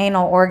heard that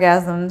anal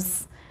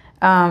orgasms.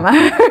 It's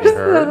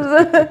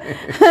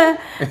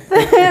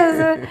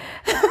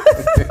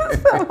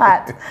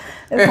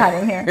hot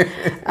in here.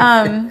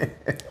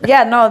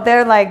 Yeah, no,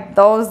 they're like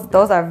those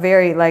are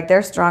very like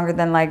they're stronger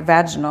than like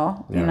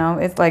vaginal. You know,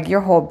 it's like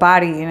your whole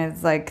body, and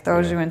it's like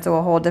throws you into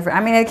a whole different.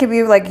 I mean, it could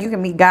be like you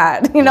can meet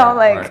God. You know,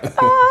 like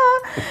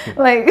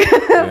like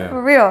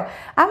for real.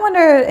 I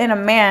wonder in a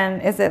man,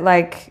 is it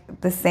like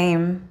the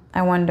same?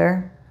 I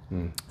wonder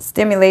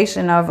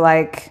stimulation of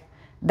like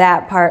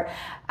that part.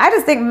 I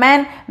just think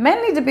men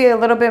need to be a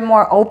little bit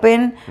more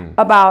open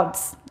about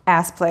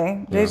ass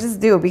play. They just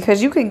do,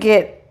 because you could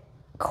get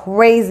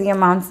crazy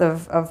amounts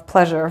of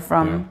pleasure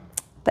from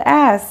the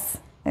ass.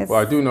 Well,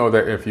 I do know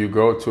that if you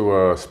go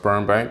to a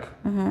sperm bank,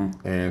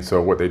 and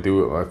so what they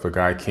do, if a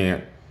guy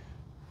can't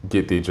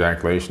get the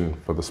ejaculation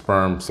for the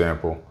sperm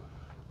sample,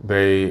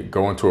 they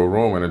go into a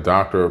room and a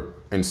doctor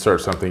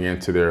inserts something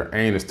into their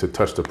anus to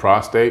touch the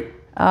prostate,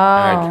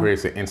 and that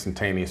creates an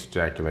instantaneous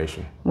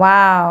ejaculation.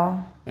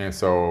 Wow. And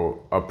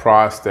so a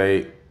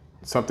prostate,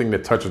 something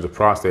that touches the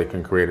prostate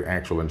can create an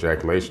actual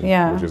ejaculation,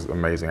 which is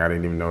amazing. I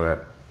didn't even know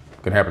that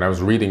can happen. I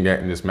was reading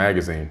that in this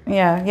magazine.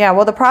 Yeah.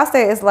 Well, the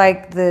prostate is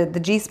like the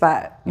G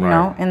spot, you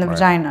know, in the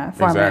vagina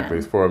for a man.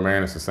 Exactly. For a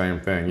man, it's the same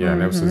thing. Yeah,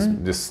 and it was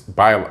this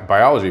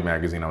biology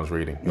magazine I was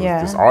reading. It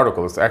was this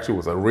article. It actually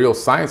was a real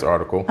science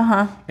article,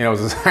 and it was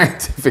a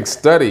scientific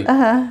study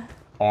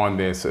on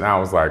this, and I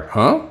was like,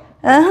 huh?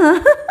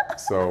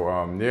 So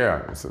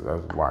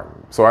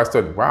so I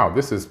said, wow,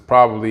 this is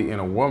probably in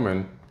a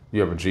woman.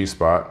 You have a G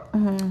spot.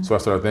 So I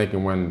started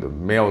thinking, when the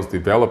male is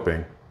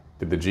developing,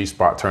 did the G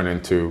spot turn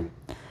into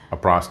a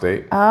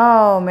prostate?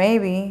 Oh,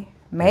 maybe.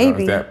 You know,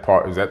 is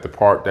that the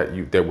part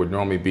that would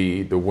normally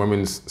be the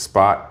woman's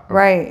spot?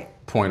 Right.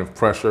 Point of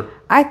pressure?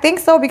 I think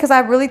so, because I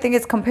really think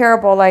it's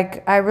comparable.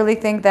 Like, I really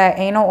think that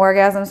anal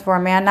orgasms for a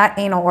man, not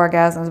anal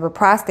orgasms, but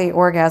prostate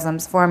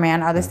orgasms for a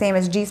man are the same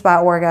as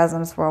G-spot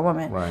orgasms for a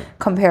woman. Right.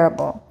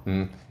 Comparable.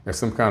 There's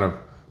some kind of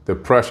the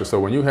pressure.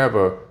 So when you have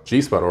a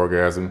G-spot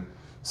orgasm,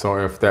 so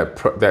if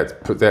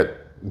that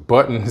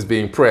button is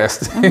being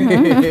pressed,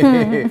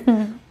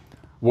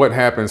 what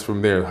happens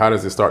from there? How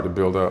does it start to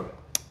build up?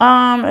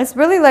 It's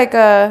really like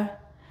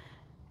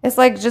it's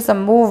like just a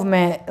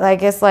movement.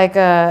 Like it's like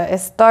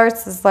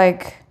it's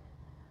like,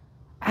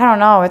 I don't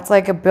know, it's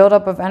like a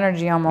buildup of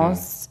energy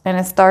almost. And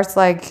it starts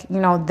like, you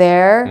know,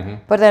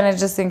 there, but then it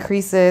just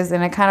increases,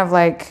 and it kind of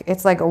like,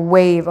 it's like a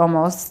wave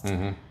almost.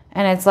 And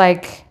it's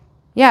like,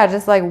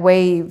 just like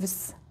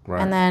waves.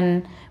 Right. And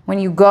then when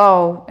you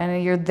go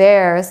and you're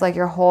there, it's like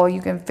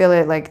you can feel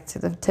it like to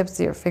the tips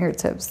of your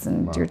fingertips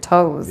and your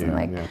toes and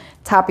like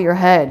top of your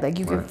head. Like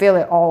you can feel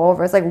it all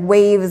over. It's like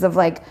waves of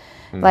like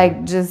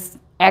just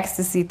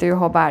ecstasy through your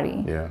whole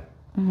body. Yeah.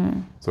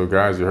 So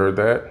guys, you heard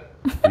that?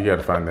 You got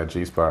to find that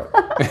G spot.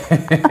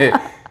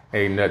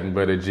 Ain't nothing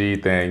but a G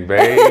thing,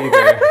 baby.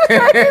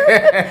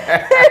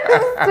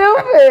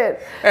 Stupid.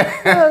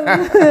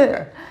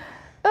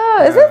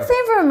 Is it the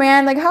same for a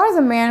man? Like, how does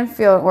a man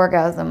feel an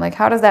orgasm? Like,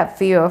 how does that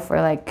feel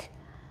for like?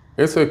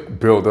 It's a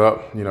build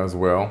up, you know, as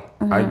well.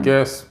 I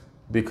guess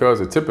because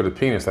the tip of the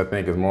penis, I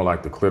think, is more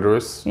like the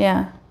clitoris.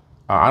 Yeah.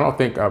 I don't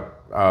think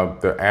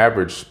the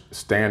average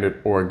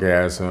standard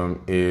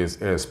orgasm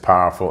is as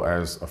powerful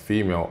as a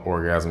female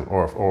orgasm,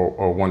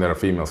 or one that a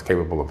female is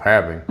capable of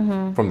having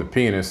from the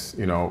penis,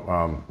 you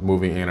know,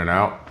 moving in and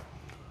out.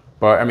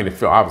 But I mean,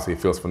 obviously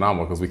it feels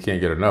phenomenal because we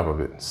can't get enough of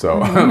it.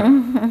 So,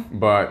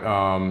 but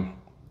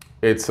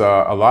it's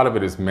a lot of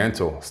it is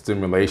mental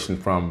stimulation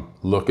from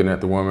looking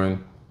at the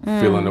woman,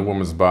 feeling the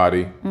woman's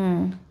body,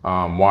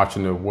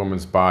 watching the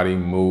woman's body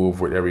move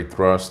with every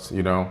thrust.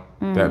 You know,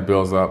 that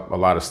builds up a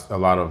lot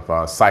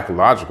of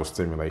psychological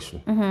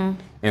stimulation.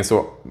 And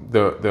so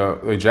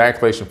the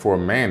ejaculation for a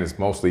man is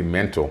mostly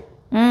mental.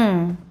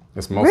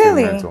 It's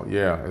mostly mental.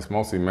 Yeah, it's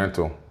mostly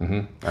mental.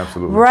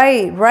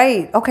 Absolutely.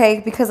 Right. Okay,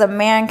 because a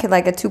man could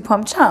like a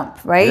 2-pump chump,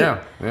 right?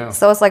 Yeah.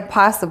 So it's like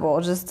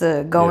possible just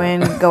to go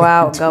in, go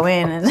out, go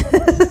in, and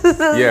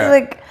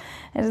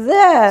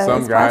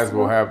Some guys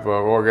will have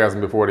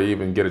orgasm before they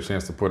even get a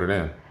chance to put it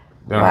in.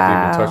 They don't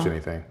have to even touch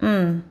anything.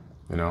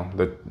 You know,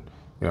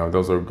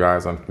 those are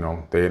guys on. You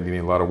know, they need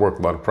a lot of work,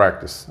 a lot of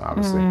practice,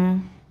 obviously.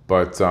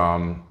 But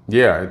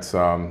it's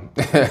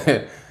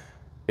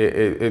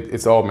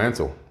it's all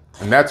mental.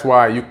 And that's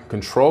why you can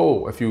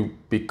control, if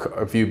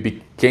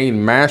you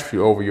gain mastery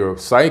over your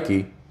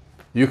psyche,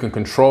 you can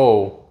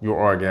control your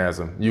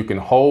orgasm. You can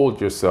hold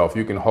yourself.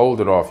 You can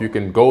hold it off. You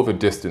can go the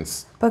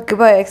distance. But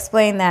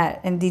explain that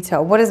in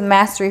detail. What is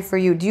mastery for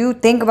you? Do you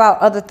think about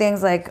other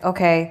things like,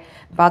 okay,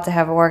 about to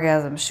have an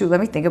orgasm. Shoot, let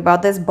me think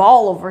about this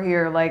ball over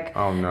here. Like,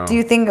 oh no. Do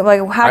you think,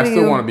 like, I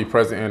still want to be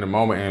present in the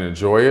moment and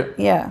enjoy it.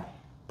 Yeah.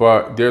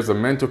 But there's a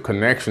mental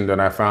connection that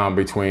I found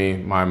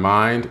between my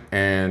mind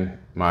and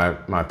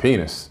my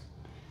penis.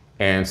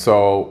 And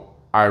so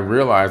I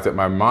realized that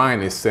my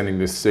mind is sending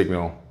this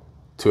signal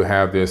to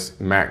have this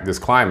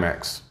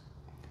climax.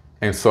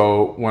 And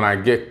so when I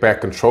get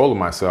back control of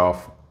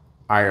myself,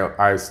 I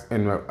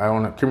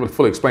can't really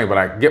fully explain, but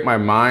I get my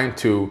mind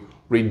to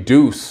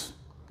reduce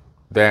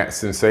that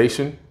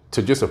sensation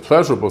to just a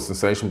pleasurable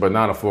sensation, but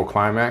not a full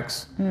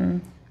climax.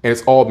 And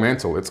it's all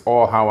mental. It's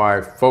all how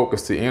I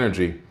focus the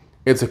energy.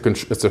 It's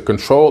a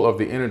control of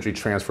the energy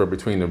transfer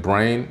between the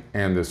brain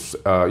and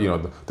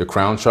the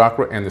crown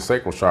chakra and the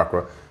sacral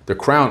chakra. The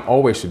crown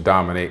always should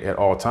dominate at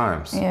all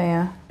times.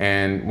 Yeah.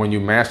 And when you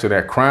master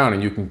that crown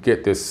and you can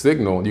get this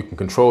signal, you can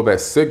control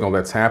that signal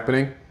that's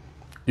happening,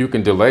 you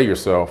can delay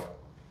yourself.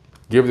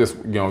 Give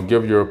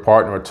your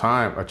partner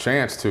a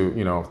chance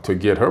to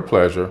get her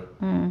pleasure,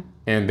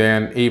 and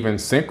then even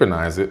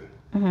synchronize it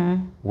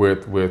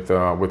with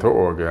her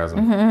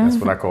orgasm. That's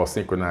what I call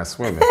synchronized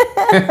swimming.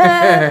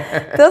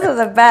 Those are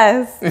the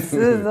best.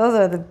 Those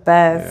are the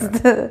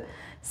best. Yeah.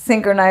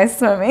 Synchronized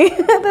swimming.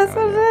 That's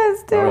what it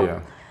is too. Oh yeah.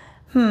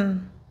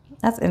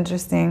 That's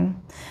interesting.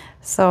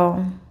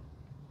 So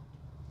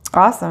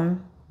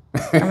awesome.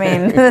 I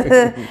mean,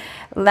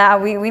 now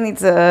we need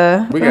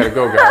to. We gotta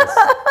go, guys.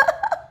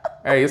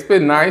 Hey, it's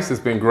been nice. It's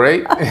been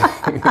great.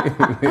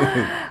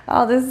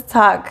 All this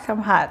talk,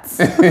 I'm hot.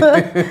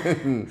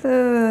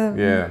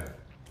 Yeah.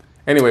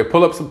 Anyway,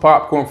 pull up some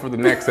popcorn for the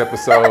next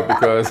episode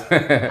because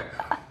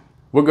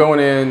we're going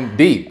in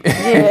deep.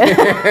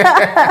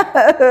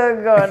 Yeah.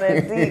 Going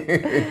in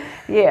deep.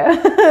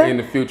 Yeah. In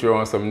the future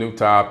on some new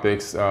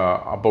topics,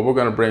 but we're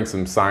going to bring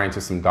some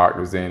scientists, some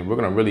doctors in. We're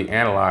going to really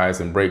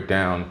analyze and break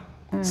down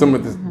some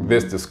of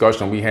this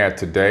discussion we had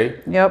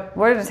today. Yep.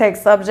 We're going to take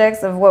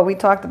subjects of what we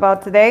talked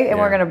about today, and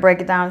we're going to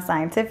break it down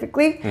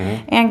scientifically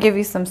and give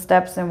you some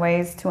steps and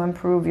ways to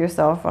improve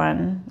yourself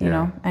on, you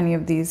know, any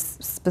of these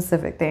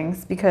specific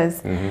things.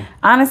 Because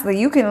honestly,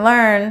 you can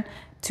learn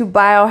to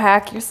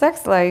biohack your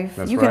sex life.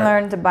 That's you can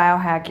learn to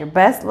biohack your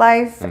best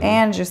life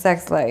and your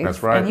sex life.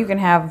 That's right. And you can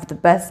have the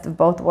best of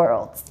both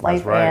worlds,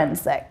 life and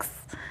sex.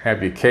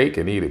 Have your cake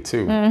and eat it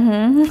too. Stop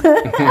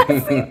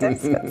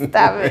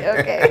it.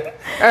 Okay.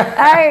 All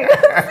right.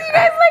 See you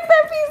guys like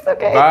that piece.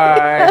 Okay.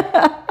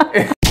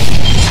 Bye.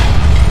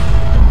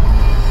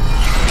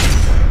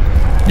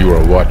 You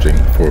are watching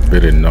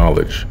Forbidden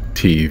Knowledge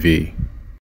TV.